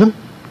picture of heaven?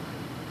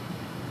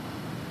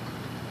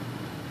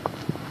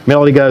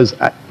 Melody goes,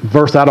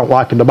 verse I don't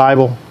like in the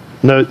Bible.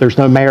 No, there's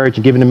no marriage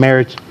and giving in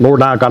marriage.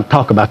 Lord and I have got to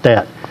talk about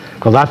that.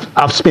 Because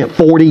I've spent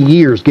 40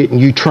 years getting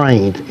you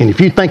trained. And if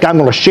you think I'm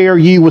going to share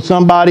you with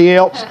somebody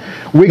else,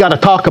 we got to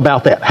talk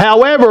about that.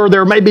 However,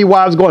 there may be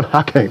wives going,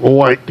 I can't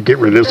wait to get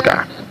rid of this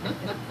guy.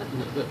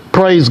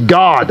 Praise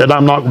God that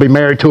I'm not going to be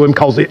married to him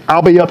because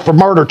I'll be up for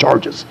murder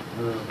charges.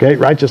 Okay,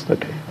 right?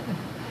 Okay.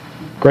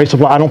 Grace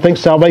of life. I don't think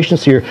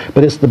salvation's here,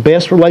 but it's the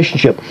best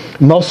relationship.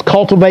 Must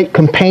cultivate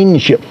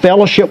companionship,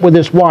 fellowship with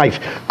his wife,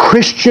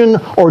 Christian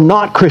or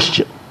not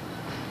Christian.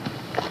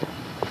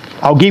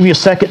 I'll give you a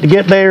second to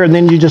get there, and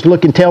then you just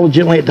look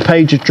intelligently at the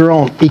page that you're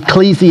on.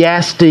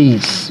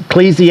 Ecclesiastes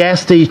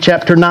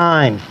chapter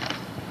 9.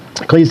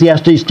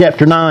 Ecclesiastes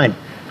chapter 9.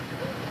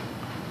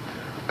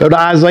 Go to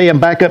Isaiah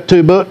and back up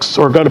 2 books,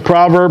 or go to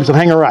Proverbs and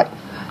hang a right.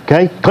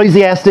 Okay?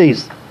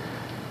 Ecclesiastes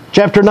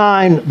chapter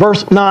 9,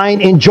 verse 9.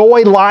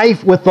 Enjoy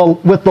life with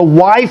the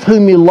wife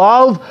whom you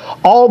love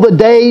all the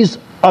days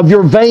of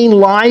your vain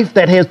life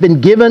that has been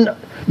given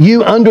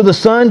you under the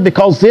sun,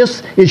 because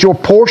this is your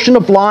portion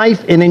of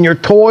life, and in your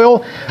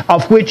toil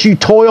of which you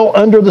toil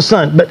under the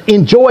sun. But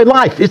enjoy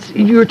life.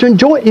 You're to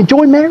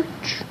enjoy marriage.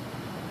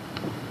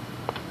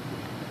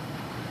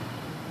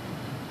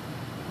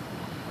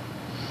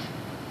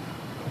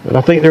 But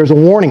I think there's a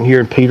warning here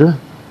in Peter.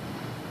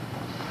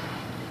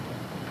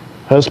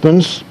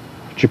 Husbands,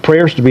 your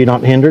prayers to be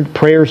not hindered.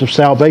 Prayers of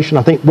salvation.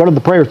 I think, what are the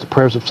prayers? The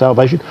prayers of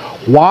salvation.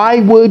 Why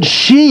would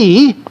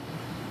she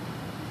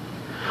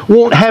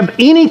won't have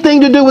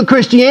anything to do with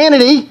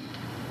Christianity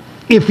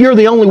if you're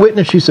the only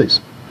witness she sees?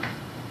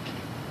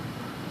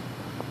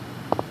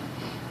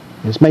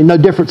 It's made no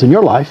difference in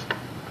your life.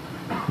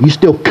 You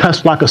still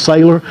cuss like a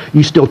sailor.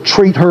 You still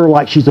treat her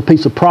like she's a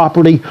piece of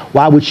property.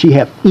 Why would she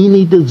have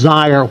any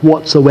desire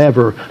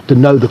whatsoever to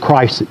know the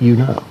Christ that you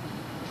know?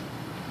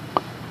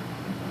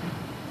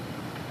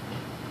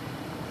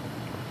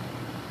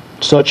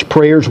 Such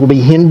prayers will be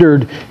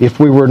hindered if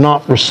we were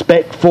not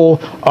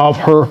respectful of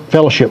her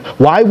fellowship.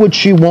 Why would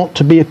she want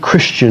to be a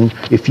Christian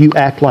if you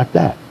act like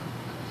that?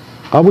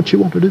 Why would she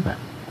want to do that?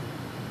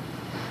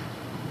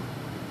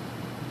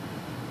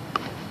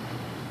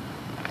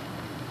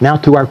 Now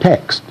to our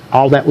text.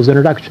 All that was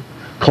introduction.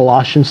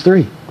 Colossians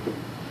 3.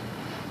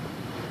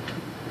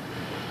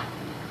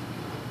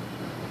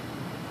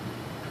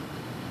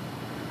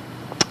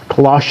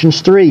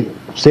 Colossians 3.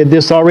 Said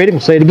this already. I'll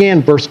say it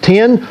again. Verse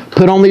 10.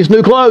 Put on these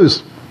new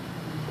clothes.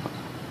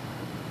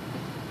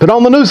 Put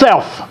on the new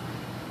self.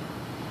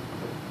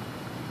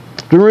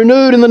 Be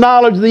renewed in the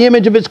knowledge of the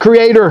image of its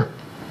Creator.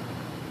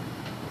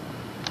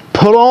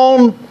 Put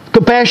on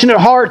compassionate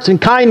hearts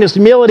and kindness,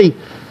 humility,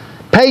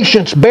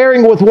 patience,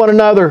 bearing with one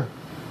another.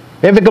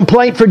 If a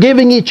complaint,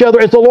 forgiving each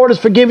other. As the Lord has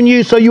forgiven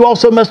you, so you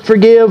also must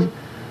forgive.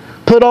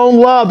 Put on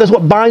love. That's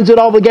what binds it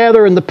all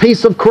together. And the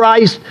peace of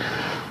Christ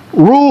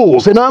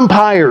rules and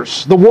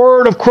umpires. The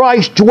word of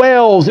Christ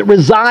dwells. It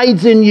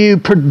resides in you,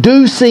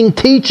 producing,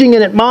 teaching,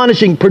 and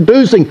admonishing,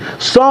 producing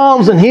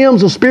psalms and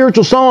hymns and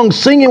spiritual songs,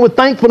 singing with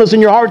thankfulness in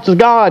your hearts to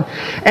God.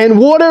 And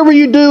whatever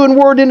you do in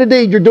word and in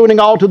deed, you're doing it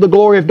all to the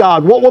glory of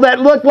God. What will that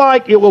look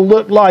like? It will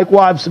look like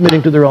wives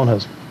submitting to their own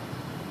husbands.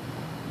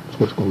 That's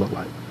what it's going to look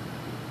like.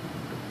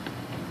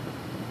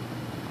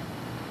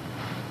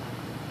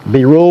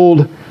 Be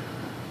ruled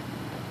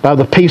by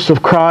the peace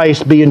of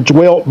Christ, be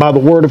indwelt by the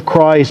word of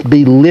Christ,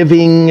 be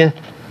living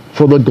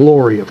for the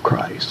glory of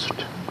Christ.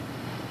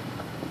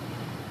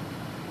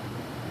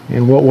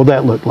 And what will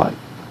that look like?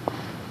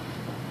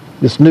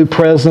 This new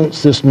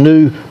presence, this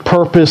new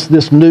purpose,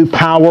 this new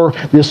power,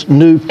 this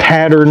new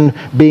pattern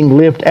being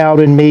lived out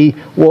in me,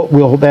 what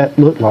will that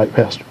look like,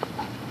 Pastor?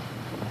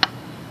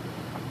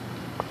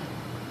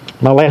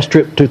 My last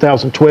trip,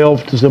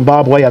 2012, to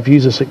Zimbabwe, I've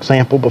used this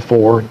example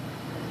before.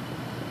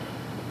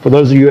 For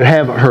those of you who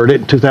haven't heard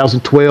it, in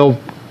 2012,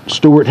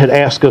 Stuart had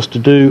asked us to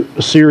do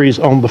a series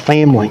on the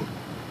family,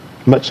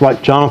 much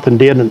like Jonathan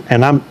did.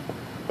 And I'm,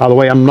 by the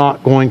way, I'm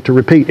not going to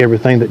repeat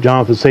everything that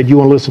Jonathan said. You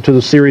want to listen to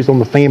the series on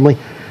the family?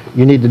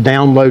 You need to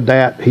download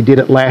that. He did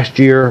it last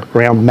year,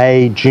 around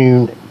May,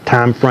 June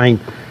time frame.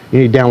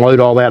 You need to download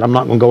all that. I'm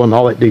not going to go into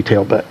all that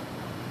detail, but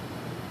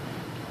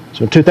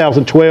so in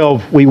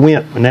 2012, we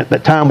went, and at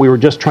that time we were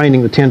just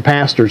training the 10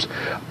 pastors.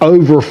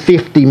 Over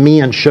 50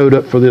 men showed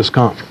up for this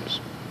conference.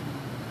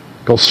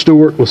 Because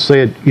Stuart was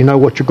said, you know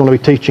what you're going to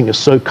be teaching is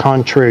so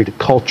contrary to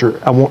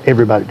culture. I want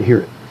everybody to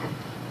hear it.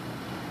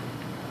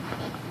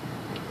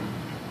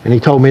 And he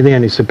told me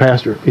then, he said,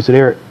 Pastor, he said,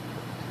 Eric,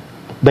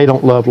 they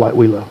don't love like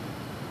we love.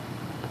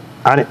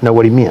 I didn't know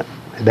what he meant.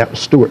 That was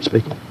Stuart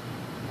speaking.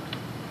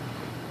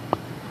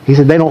 He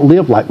said, they don't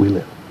live like we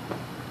live.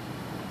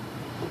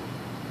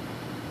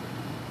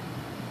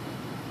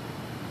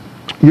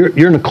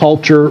 You're in a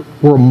culture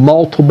where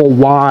multiple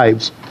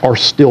wives are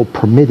still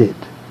permitted.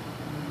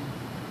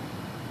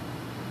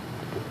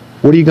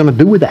 What are you going to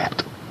do with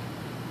that?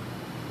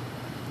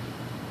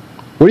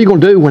 What are you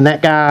going to do when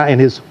that guy and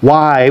his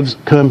wives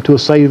come to a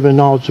saving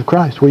knowledge of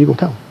Christ? What are you going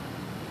to tell them?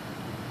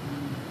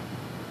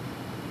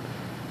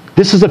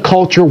 This is a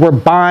culture where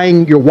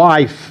buying your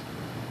wife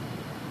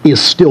is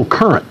still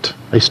current.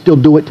 They still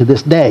do it to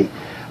this day.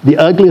 The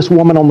ugliest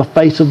woman on the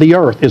face of the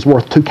earth is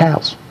worth 2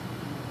 cows,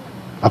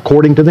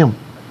 according to them.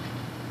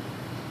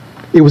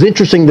 It was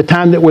interesting the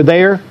time that we're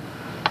there.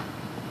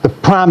 The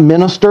prime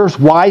minister's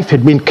wife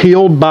had been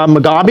killed by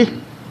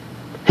Mugabe.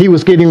 He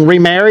was getting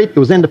remarried. It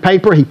was in the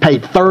paper. He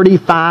paid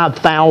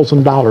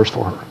 $35,000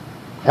 for her.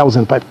 That was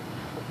in the paper.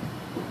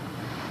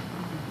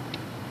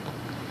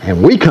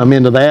 And we come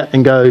into that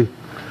and go,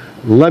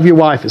 love your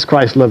wife as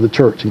Christ loved the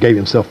church and gave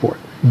himself for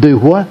it. Do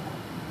what?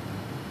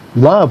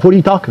 Love. What are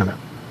you talking about?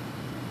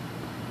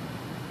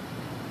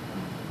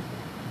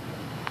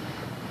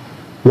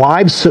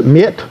 Wives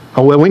submit.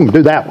 Oh, well, we can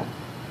do that one.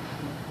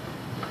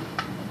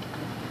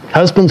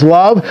 Husbands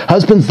love.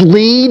 Husbands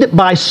lead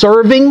by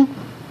serving.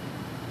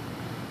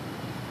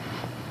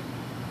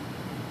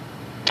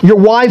 Your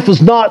wife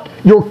is not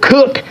your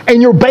cook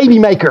and your baby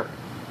maker.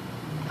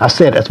 I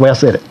said it. That's the way I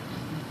said it.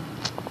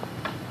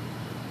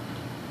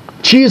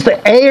 She is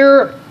the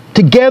heir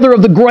together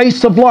of the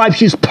grace of life.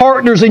 She's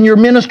partners in your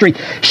ministry.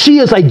 She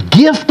is a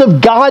gift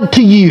of God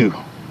to you.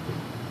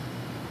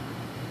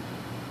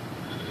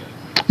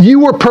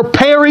 You are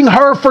preparing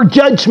her for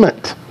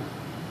judgment.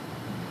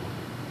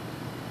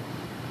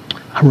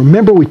 I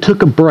remember we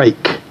took a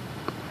break.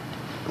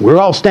 We're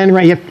all standing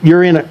around.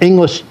 You're in an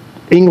English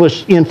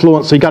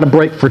influence, so you got to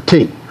break for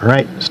tea,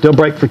 right? Still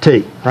break for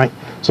tea, right?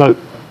 So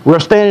we're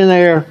standing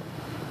there,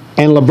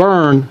 and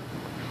Laverne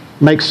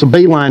makes a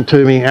beeline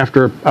to me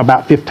after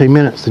about 15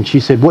 minutes, and she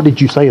said, "What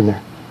did you say in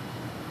there?"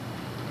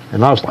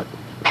 And I was like,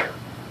 "I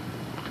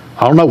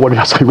don't know. What did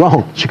I say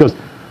wrong?" She goes,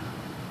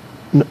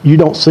 "You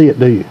don't see it,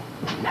 do you?"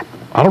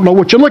 "I don't know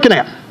what you're looking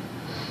at."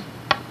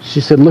 She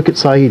said, "Look at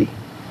Saidi."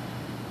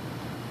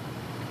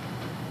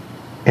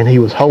 And he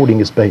was holding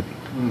his baby.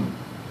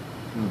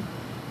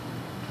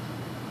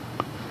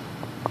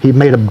 He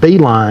made a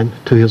beeline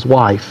to his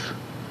wife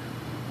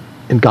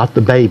and got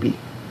the baby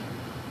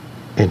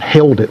and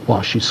held it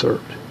while she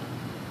served.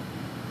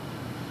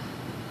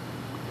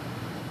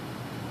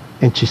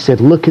 And she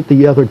said, "Look at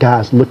the other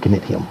guys looking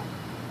at him."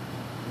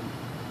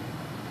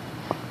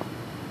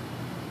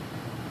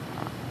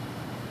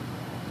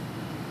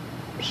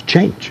 It's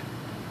change.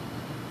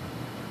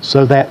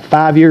 So that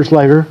 5 years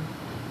later,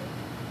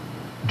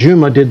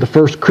 Juma did the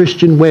first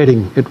Christian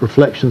wedding at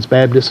Reflections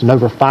Baptist, and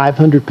over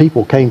 500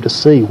 people came to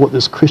see what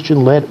this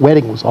Christian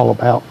wedding was all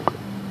about.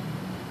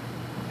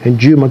 And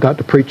Juma got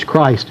to preach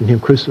Christ and Him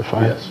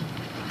crucified. Yes.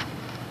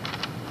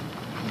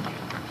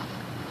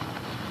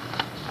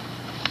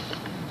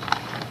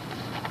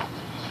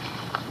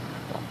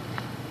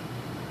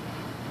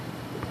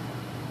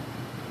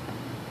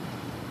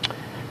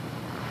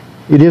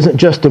 It isn't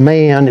just a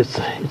man, it's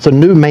a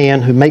new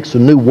man who makes a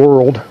new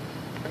world.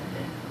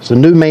 It's a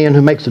new man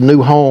who makes a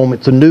new home.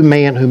 It's a new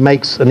man who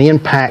makes an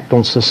impact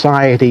on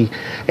society.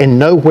 And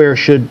nowhere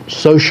should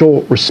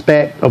social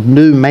respect of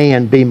new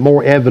man be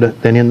more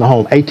evident than in the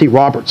home. A.T.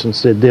 Robertson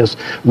said this: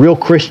 real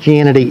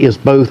Christianity is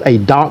both a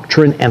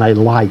doctrine and a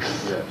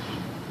life. Yes.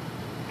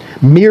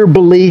 Mere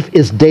belief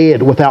is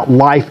dead without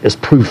life as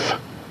proof.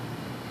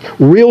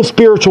 Real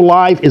spiritual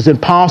life is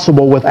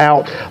impossible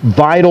without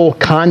vital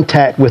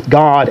contact with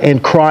God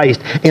and Christ,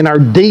 and our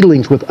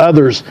dealings with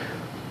others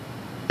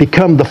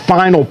become the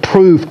final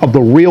proof of the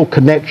real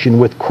connection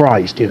with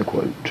Christ, end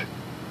quote.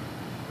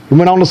 He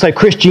went on to say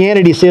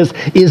Christianity says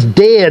is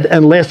dead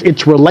unless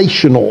it's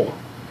relational.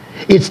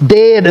 It's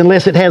dead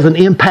unless it has an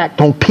impact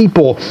on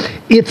people.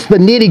 It's the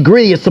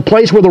nitty-gritty. It's the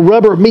place where the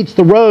rubber meets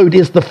the road.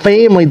 It's the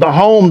family, the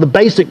home, the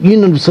basic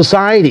unit of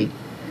society.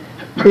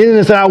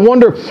 And I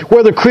wonder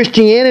whether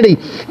Christianity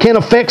can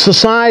affect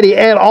society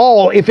at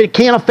all if it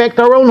can't affect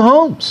our own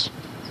homes.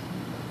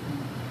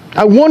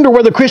 I wonder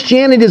whether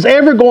Christianity is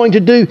ever going to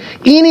do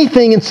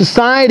anything in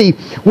society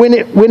when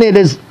it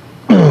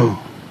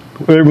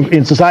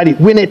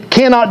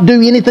cannot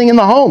do anything in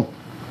the home.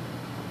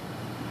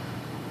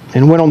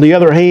 And when on the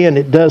other hand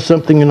it does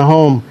something in the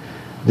home,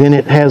 then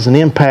it has an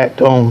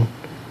impact on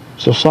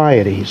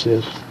society, he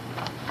says.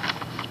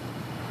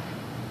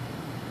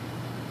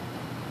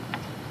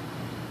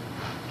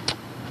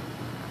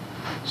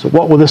 So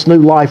what will this new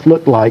life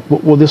look like?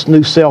 What will this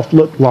new self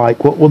look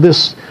like? What will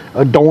this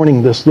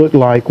adorning this look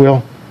like?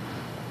 Well,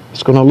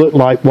 it's going to look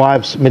like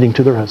wives submitting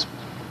to their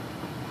husbands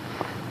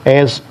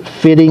as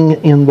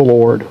fitting in the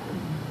Lord,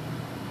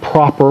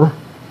 proper,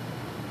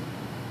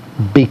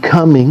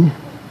 becoming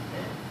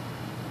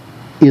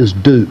is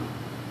due.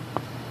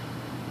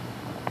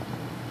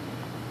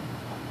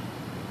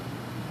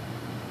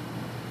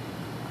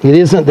 It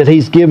isn't that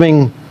He's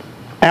giving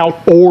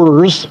out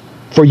orders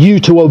for you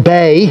to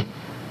obey,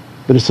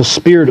 but it's a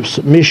spirit of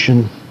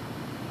submission.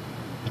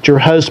 That your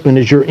husband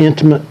is your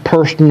intimate,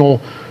 personal,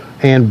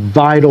 and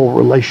vital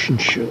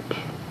relationship.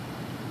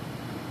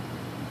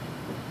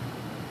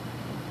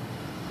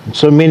 And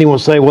so many will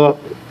say, well,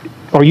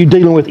 are you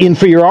dealing with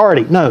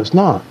inferiority? No, it's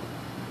not.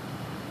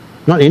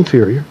 Not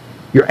inferior.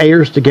 You're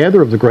heirs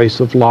together of the grace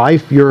of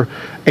life. You're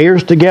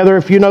heirs together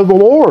if you know the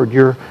Lord.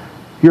 You're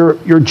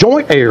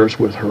joint heirs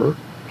with her.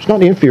 It's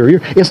not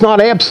inferior. It's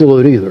not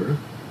absolute either.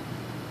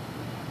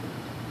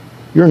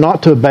 You're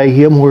not to obey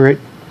Him where it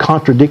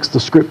contradicts the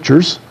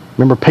Scriptures.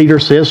 Remember, Peter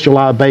says, shall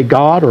I obey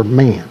God or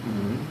man?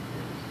 Mm-hmm.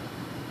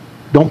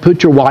 Don't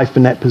put your wife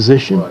in that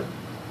position. Right.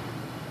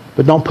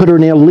 But don't put her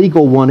in an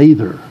illegal one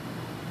either.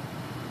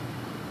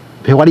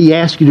 If what He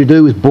asks you to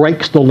do is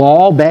breaks the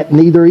law, that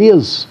neither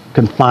is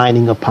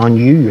confining upon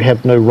you. You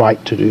have no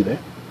right to do that.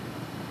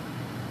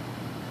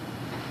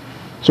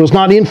 So it's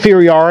not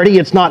inferiority.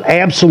 It's not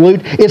absolute.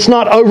 It's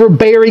not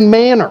overbearing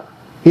manner.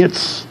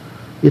 It's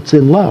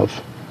in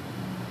love.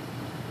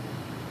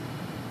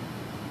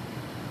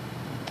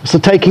 So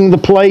taking the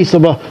place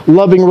of a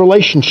loving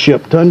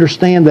relationship, to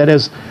understand that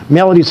as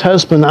Melody's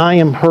husband, I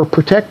am her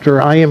protector,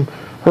 I am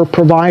her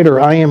provider,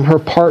 I am her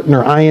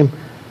partner,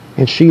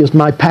 and she is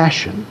my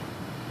passion.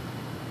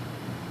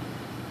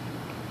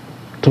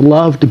 To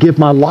love, to give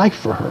my life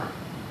for her.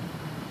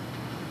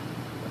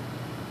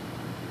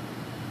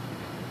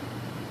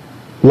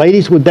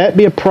 Ladies, would that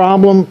be a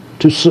problem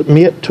to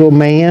submit to a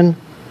man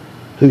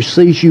who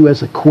sees you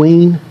as a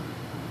queen?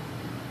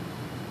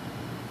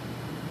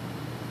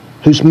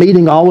 Who's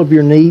meeting all of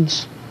your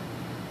needs,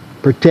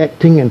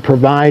 protecting and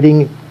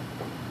providing,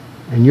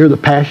 and you're the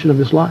passion of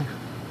his life?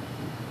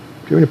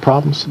 Do you have any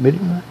problems submitting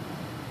to that?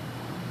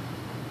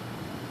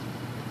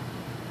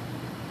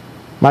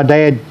 My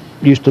dad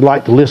used to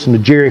like to listen to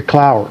Jerry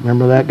Clower.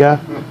 Remember that guy?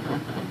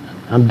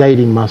 I'm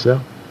dating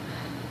myself.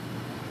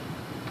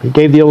 He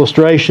gave the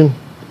illustration.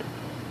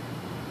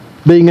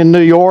 Being in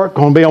New York,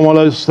 going to be on one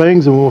of those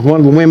things, and one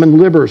of the women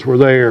livers were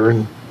there,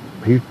 and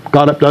he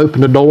got up to open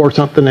the door or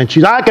something, and she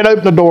said, I can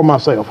open the door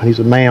myself. And he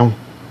said, ma'am,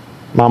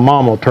 my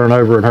mom will turn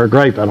over in her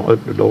grave if I don't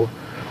open the door.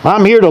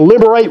 I'm here to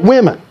liberate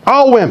women,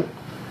 all women.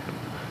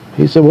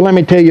 He said, well, let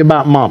me tell you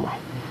about Mama.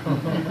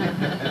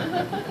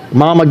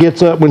 Mama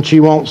gets up when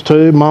she wants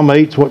to. Mama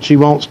eats what she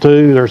wants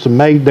to. There's a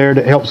maid there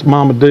that helps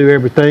Mama do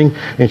everything,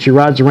 and she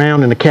rides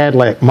around in a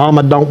Cadillac.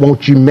 Mama don't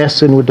want you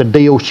messing with the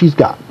deal she's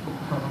got.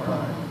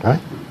 Right?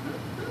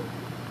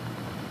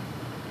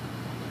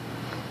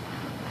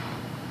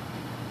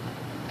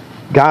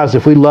 Guys,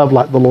 if we love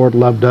like the Lord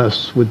loved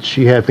us, would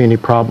she have any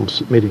problem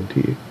submitting to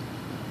you?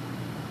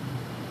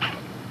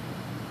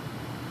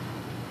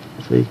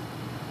 See?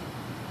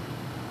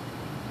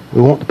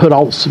 We want to put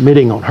all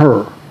submitting on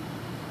her.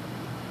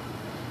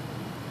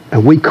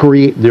 And we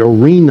create the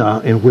arena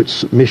in which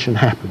submission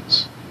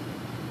happens.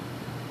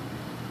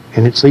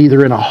 And it's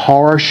either in a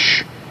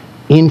harsh,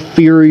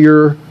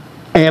 inferior,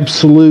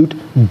 absolute,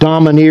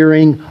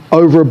 domineering,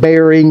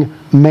 overbearing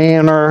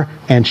manner,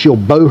 and she'll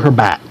bow her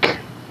back.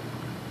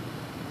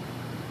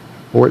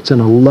 Or it's in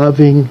a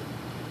loving,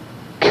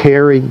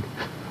 caring,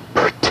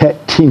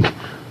 protecting,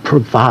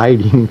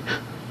 providing,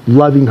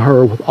 loving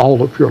her with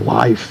all of your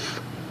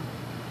life.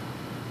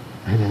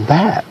 And in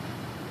that,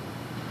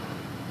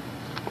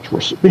 it's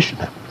where submission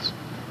happens.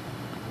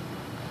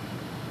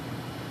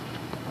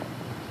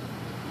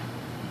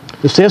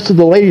 It says to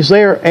the ladies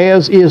there,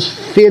 as is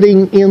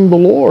fitting in the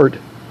Lord.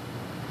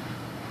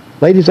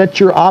 Ladies, that's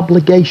your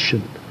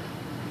obligation.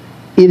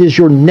 It is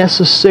your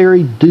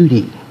necessary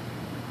duty.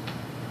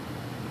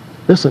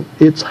 Listen,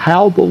 it's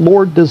how the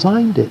Lord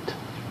designed it.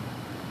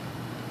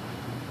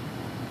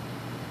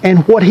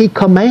 And what He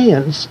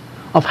commands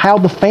of how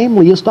the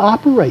family is to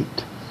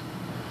operate.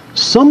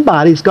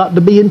 Somebody's got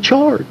to be in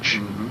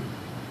charge.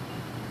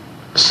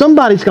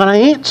 Somebody's got to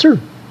answer.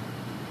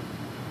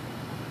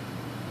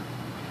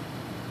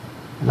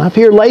 And I've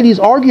heard ladies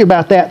argue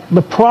about that.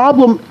 The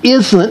problem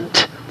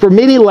isn't, for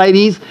many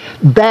ladies,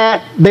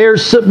 that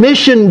there's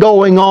submission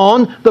going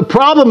on. The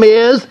problem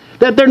is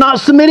that they're not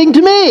submitting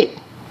to me.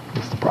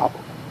 That's the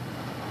problem.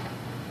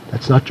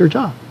 That's not your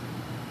job.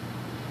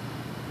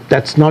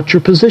 That's not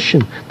your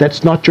position.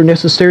 That's not your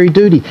necessary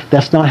duty.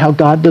 That's not how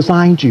God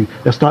designed you.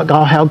 That's not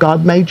how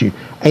God made you.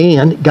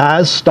 And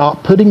guys,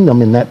 stop putting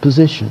them in that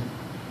position.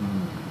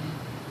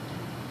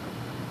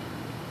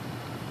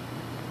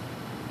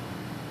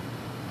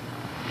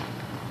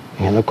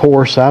 And of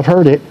course, I've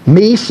heard it.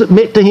 Me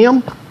submit to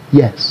Him?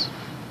 Yes.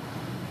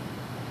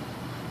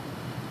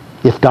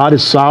 If God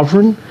is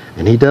sovereign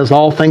and He does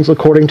all things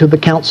according to the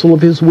counsel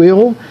of His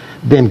will,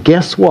 then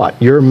guess what?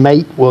 Your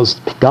mate was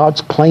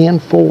God's plan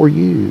for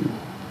you.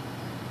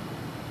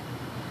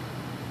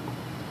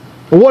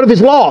 Well, what if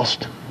he's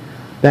lost?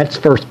 That's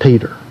 1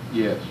 Peter.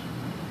 Yes.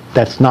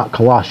 That's not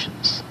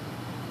Colossians.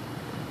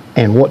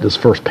 And what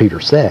does 1 Peter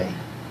say?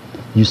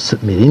 You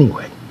submit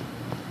anyway.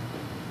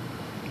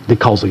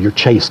 Because of your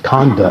chaste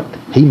conduct,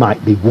 he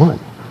might be won.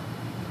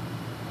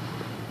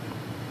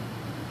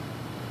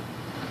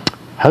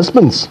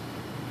 Husbands,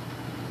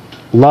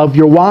 love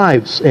your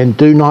wives and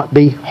do not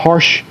be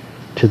harsh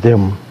to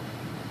them.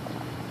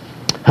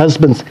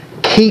 Husbands,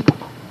 keep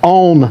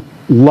on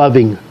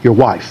loving your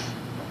wife.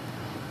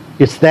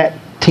 It's that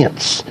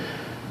tense.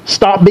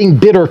 Stop being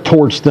bitter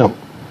towards them.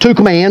 2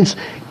 commands.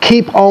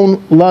 Keep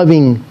on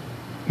loving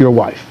your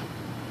wife.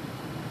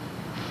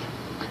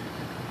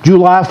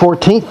 July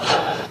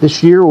 14th,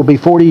 this year will be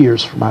 40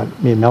 years for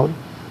me and Melody.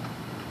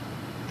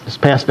 This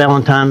past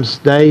Valentine's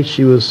Day,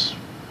 she was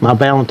my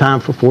Valentine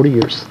for 40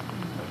 years.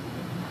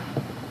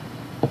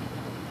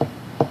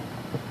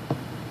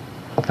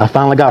 I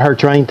finally got her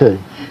trained too.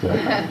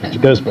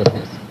 It goes both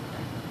ways.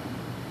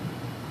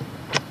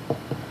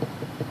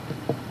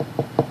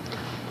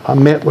 I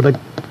met with a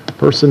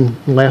person in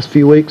the last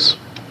few weeks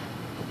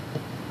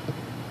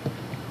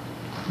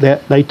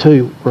that they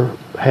too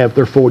have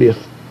their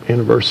 40th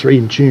anniversary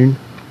in June,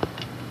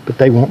 but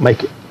they won't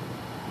make it.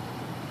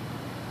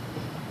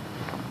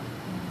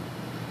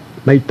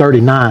 Made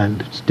 39,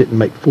 just didn't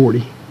make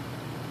 40.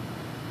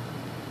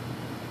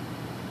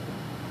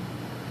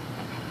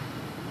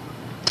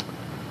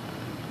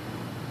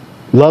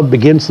 Love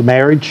begins the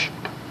marriage.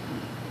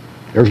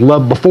 There's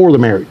love before the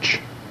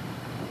marriage.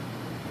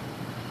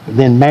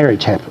 Then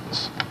marriage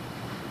happens.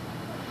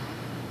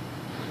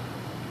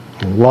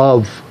 And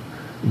love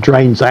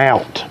drains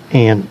out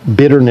and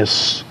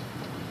bitterness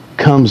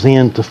comes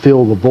in to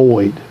fill the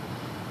void.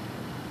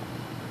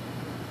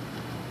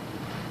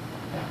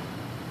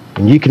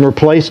 And you can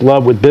replace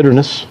love with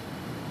bitterness.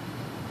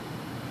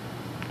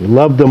 You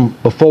loved them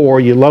before,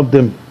 you loved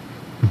them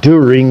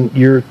during,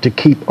 you're to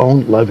keep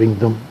on loving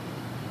them.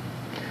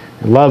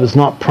 And love is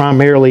not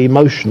primarily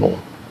emotional.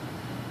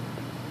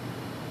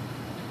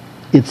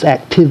 It's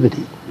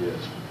activity.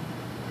 Yes.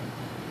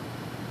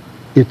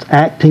 It's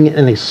acting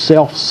in a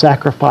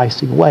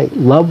self-sacrificing way.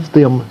 Love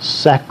them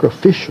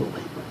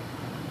sacrificially.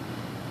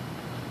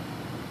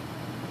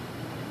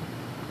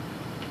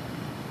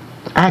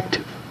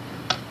 Active.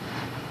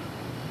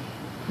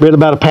 Read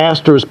about a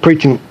pastor who was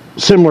preaching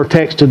similar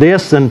text to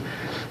this and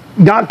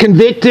got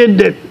convicted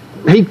that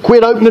he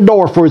quit opening the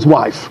door for his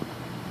wife.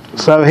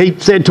 So he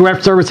said to her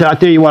after service, I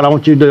tell you what I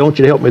want you to do. I want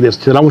you to help me with this.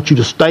 He said, I want you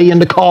to stay in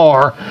the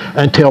car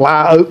until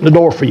I open the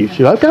door for you.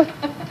 She said, okay.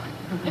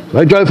 So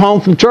they drove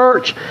home from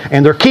church,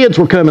 and their kids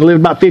were coming. They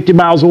lived about 50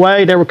 miles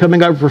away. They were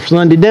coming over for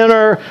Sunday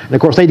dinner. And,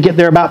 of course, they'd get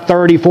there about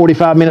 30,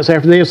 45 minutes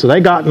after this. So they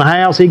got in the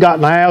house. He got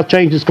in the house,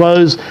 changed his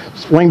clothes,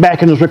 swing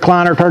back in his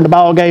recliner, turned the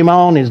ball game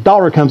on. And his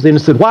daughter comes in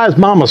and said, why is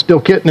Mama still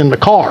getting in the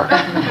car?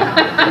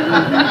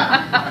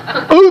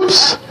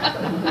 Oops.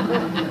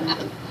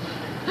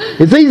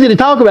 It's easy to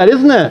talk about,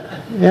 isn't it?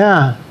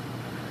 Yeah.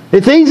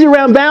 It's easy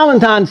around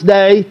Valentine's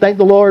Day. Thank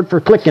the Lord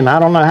for clicking. I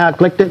don't know how I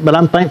clicked it, but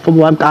I'm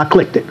thankful I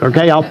clicked it.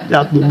 Okay, I'll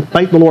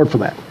thank the Lord for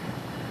that.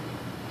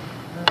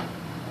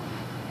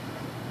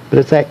 but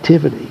it's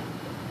activity.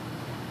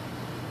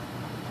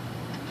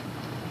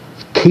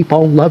 Keep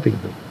on loving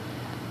them.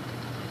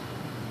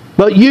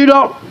 But you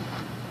don't,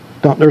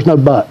 there's no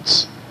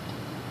buts.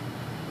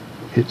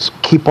 It's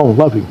keep on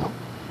loving them.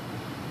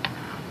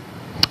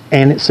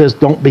 And it says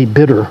don't be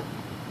bitter.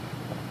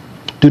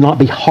 Do not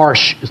be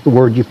harsh is the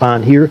word you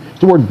find here. It's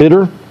the word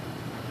bitter,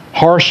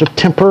 harsh of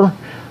temper,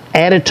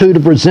 attitude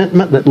of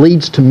resentment that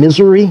leads to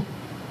misery.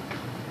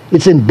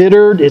 It's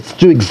embittered, it's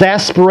to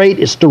exasperate,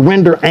 it's to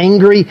render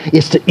angry,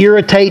 it's to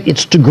irritate,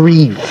 it's to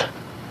grieve.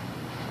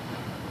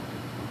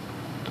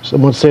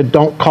 Someone said,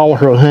 don't call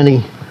her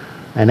honey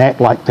and act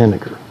like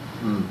vinegar.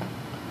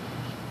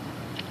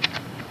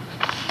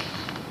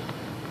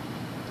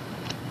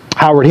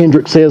 Howard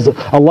Hendricks says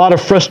a lot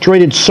of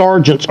frustrated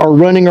sergeants are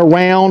running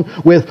around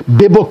with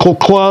biblical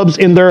clubs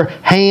in their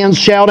hands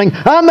shouting,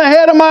 I'm the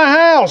head of my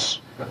house.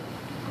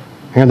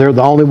 And they're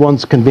the only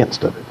ones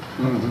convinced of it.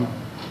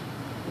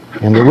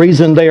 Mm-hmm. And the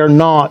reason they are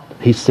not,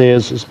 he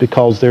says, is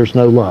because there's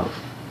no love.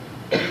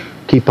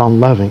 Keep on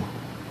loving.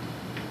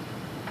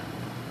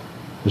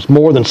 There's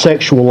more than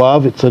sexual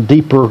love. It's a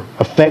deeper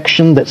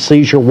affection that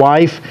sees your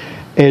wife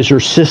as your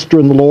sister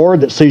in the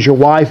Lord, that sees your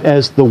wife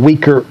as the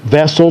weaker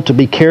vessel to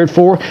be cared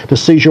for, that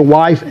sees your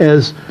wife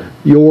as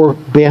your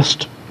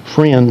best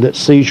friend, that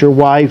sees your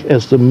wife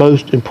as the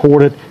most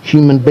important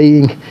human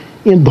being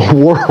in the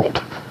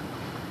world.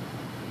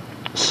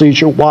 Sees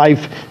your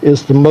wife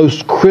as the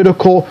most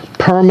critical,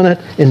 permanent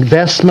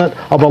investment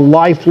of a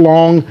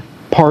lifelong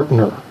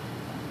partner.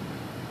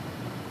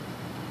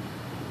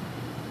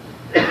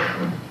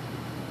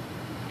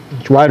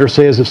 The writer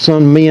says if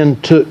some men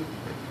took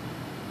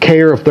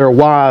care of their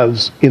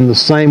wives in the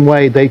same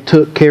way they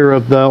took care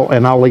of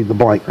and I'll leave the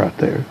blank right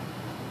there.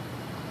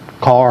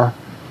 Car,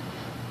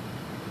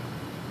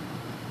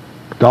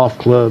 golf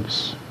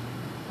clubs,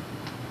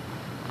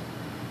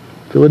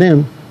 fill it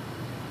in.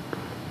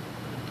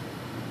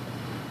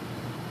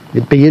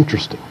 It'd be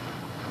interesting.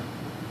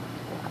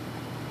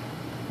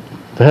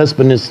 The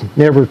husband is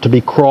never to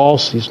be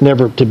cross. He's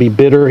never to be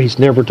bitter. He's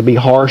never to be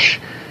harsh.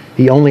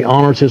 He only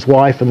honors his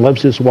wife and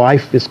loves his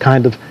wife. It's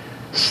kind of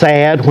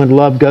sad when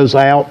love goes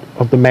out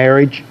of the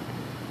marriage.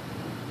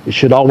 It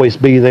should always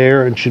be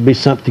there and should be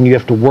something you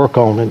have to work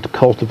on and to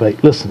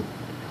cultivate. Listen,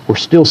 we're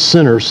still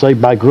sinners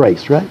saved by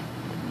grace, right?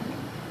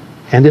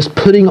 And this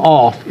putting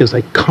off is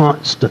a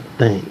constant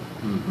thing.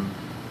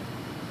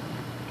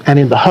 And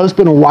in the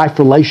husband and wife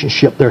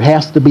relationship, there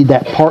has to be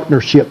that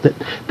partnership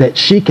that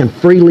she can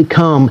freely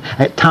come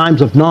at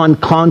times of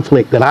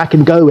non-conflict, that I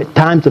can go at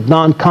times of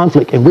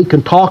non-conflict, and we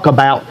can talk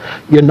about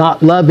you're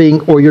not loving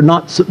or you're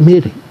not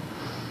submitting.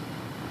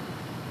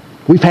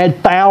 We've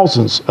had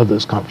thousands of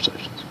those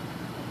conversations.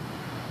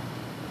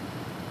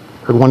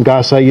 Heard one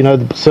guy say,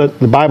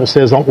 the Bible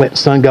says don't let the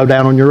sun go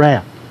down on your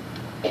wrath.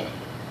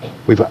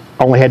 We've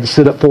only had to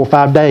sit up 4 or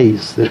 5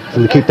 days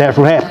to keep that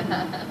from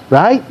happening.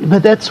 Right?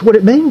 But that's what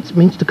it means. It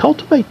means to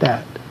cultivate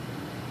that.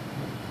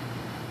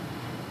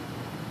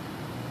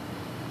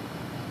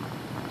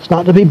 It's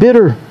not to be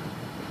bitter.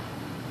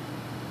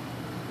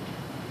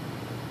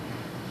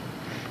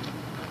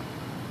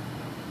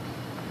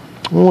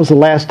 When was the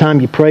last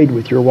time you prayed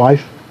with your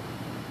wife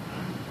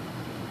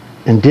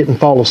and didn't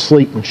fall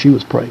asleep when she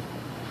was praying?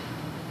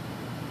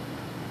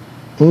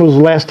 When was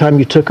the last time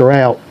you took her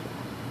out?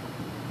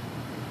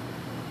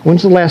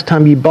 When's the last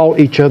time you bought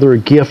each other a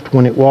gift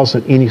when it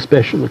wasn't any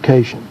special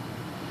occasion?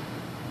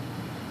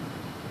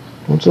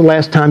 When's the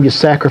last time you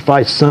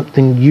sacrificed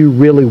something you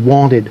really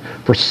wanted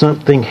for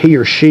something he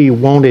or she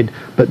wanted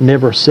but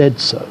never said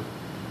so?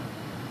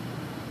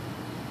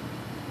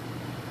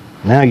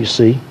 Now you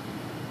see,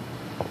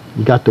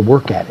 you got to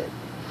work at it.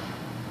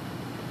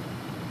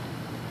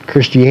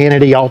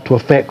 Christianity ought to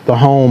affect the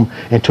home,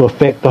 and to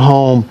affect the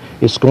home,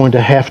 it's going to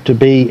have to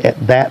be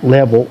at that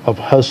level of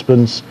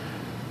husbands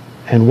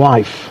and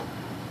wife.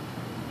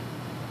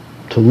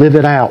 To live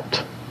it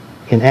out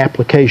in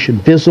application,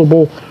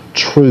 visible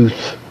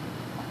truth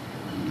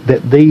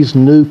that these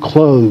new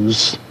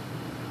clothes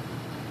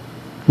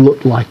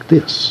look like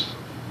this.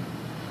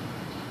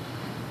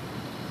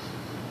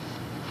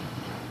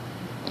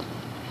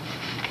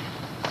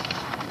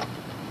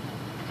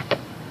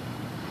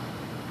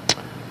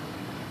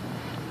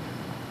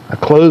 I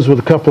close with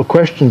a couple of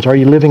questions. Are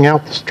you living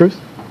out this truth?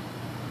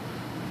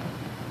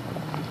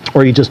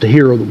 Or are you just a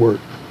hearer of the word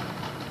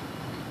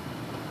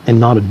and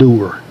not a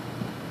doer?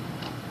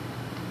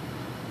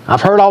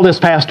 I've heard all this,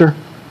 Pastor.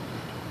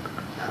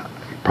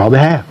 You probably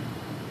have.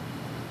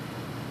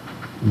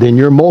 Then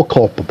you're more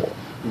culpable.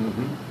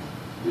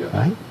 Mm-hmm. Yeah.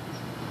 Right?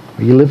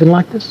 Are you living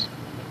like this?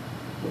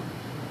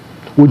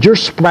 Would your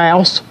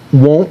spouse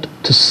want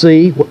to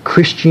see what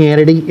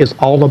Christianity is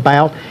all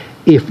about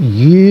if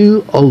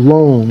you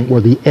alone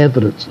were the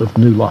evidence of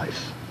new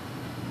life?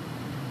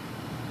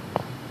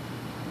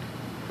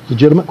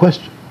 Legitimate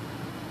question.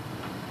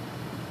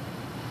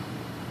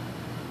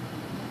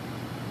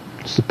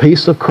 It's the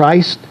peace of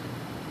Christ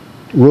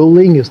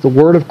ruling. Is the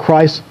word of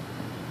Christ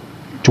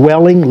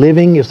dwelling,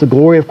 living, is the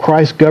glory of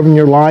Christ governing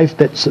your life,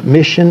 that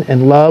submission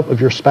and love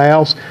of your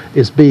spouse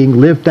is being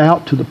lived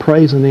out to the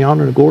praise and the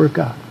honor and the glory of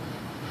God.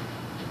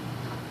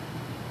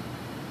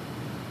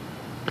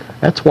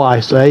 That's why I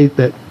say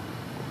that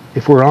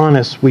if we're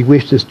honest, we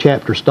wish this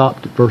chapter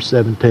stopped at verse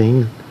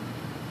 17,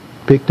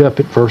 picked up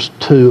at verse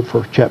 2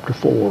 for chapter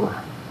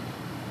 4.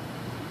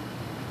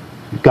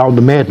 You've gone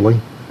to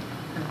meddling.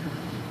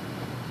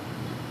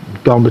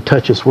 You've gone to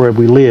touch us where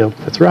we live.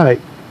 That's right.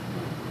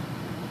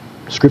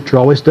 Scripture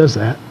always does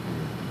that.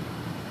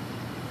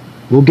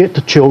 We'll get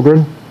to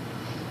children,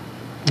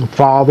 and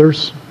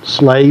fathers,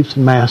 slaves,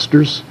 and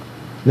masters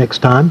next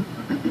time.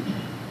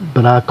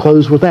 But I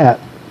close with that.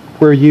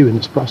 Where are you in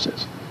this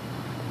process?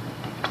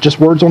 Just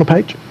words on a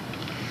page?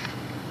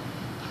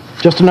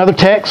 Just another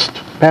text,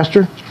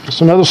 Pastor?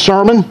 Just another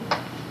sermon?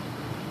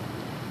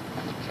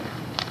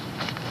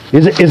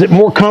 Is it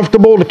more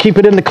comfortable to keep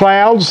it in the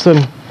clouds than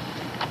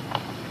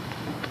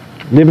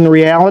live in the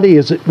reality?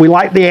 Is it we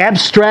like the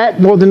abstract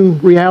more than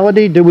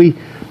reality? Do we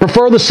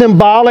prefer the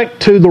symbolic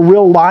to the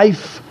real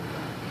life?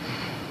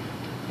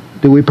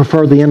 Do we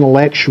prefer the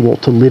intellectual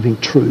to living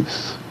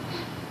truth?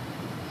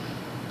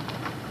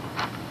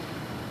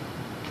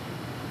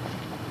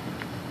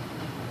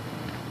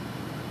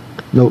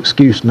 No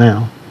excuse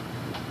now.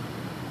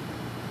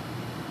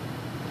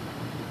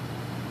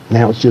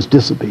 Now it's just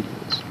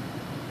disobedience.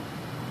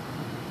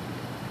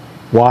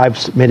 Wives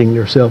submitting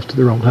themselves to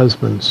their own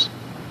husbands.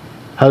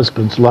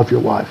 Husbands, love your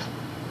wife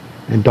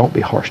and don't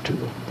be harsh to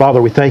them.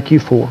 Father, we thank you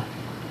for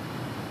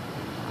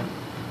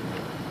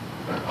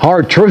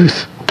hard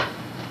truth.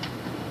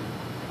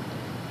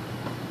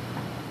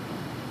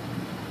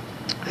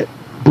 It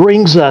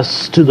brings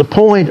us to the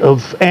point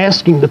of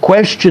asking the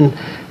question,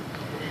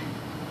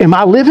 am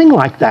I living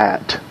like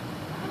that?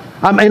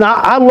 I mean,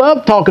 I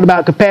love talking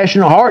about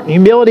compassionate heart and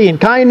humility and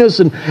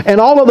kindness and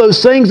all of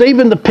those things,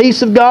 even the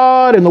peace of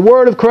God and the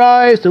Word of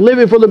Christ and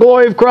living for the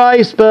glory of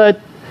Christ, but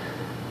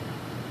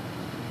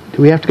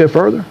do we have to go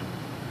further?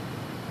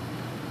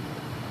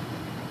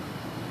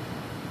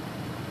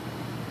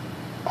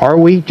 Are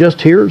we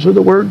just hearers of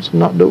the words and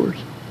not doers?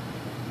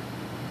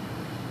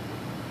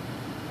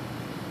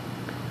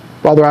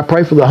 Father, I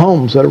pray for the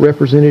homes that are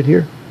represented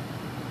here.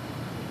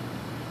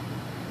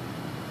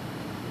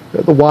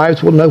 That the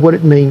wives will know what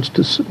it means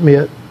to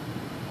submit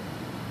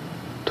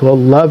to a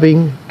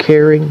loving,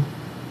 caring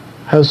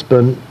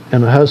husband,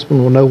 and a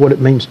husband will know what it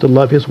means to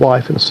love his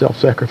wife in a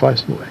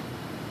self-sacrificing way.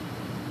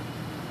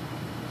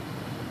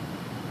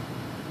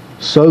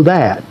 So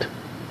that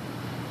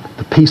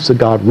the peace of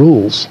God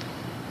rules,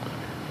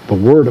 the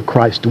Word of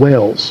Christ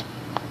dwells,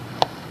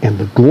 and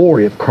the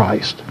glory of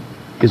Christ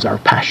is our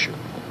passion.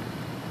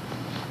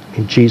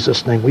 In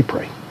Jesus' name we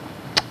pray.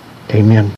 Amen.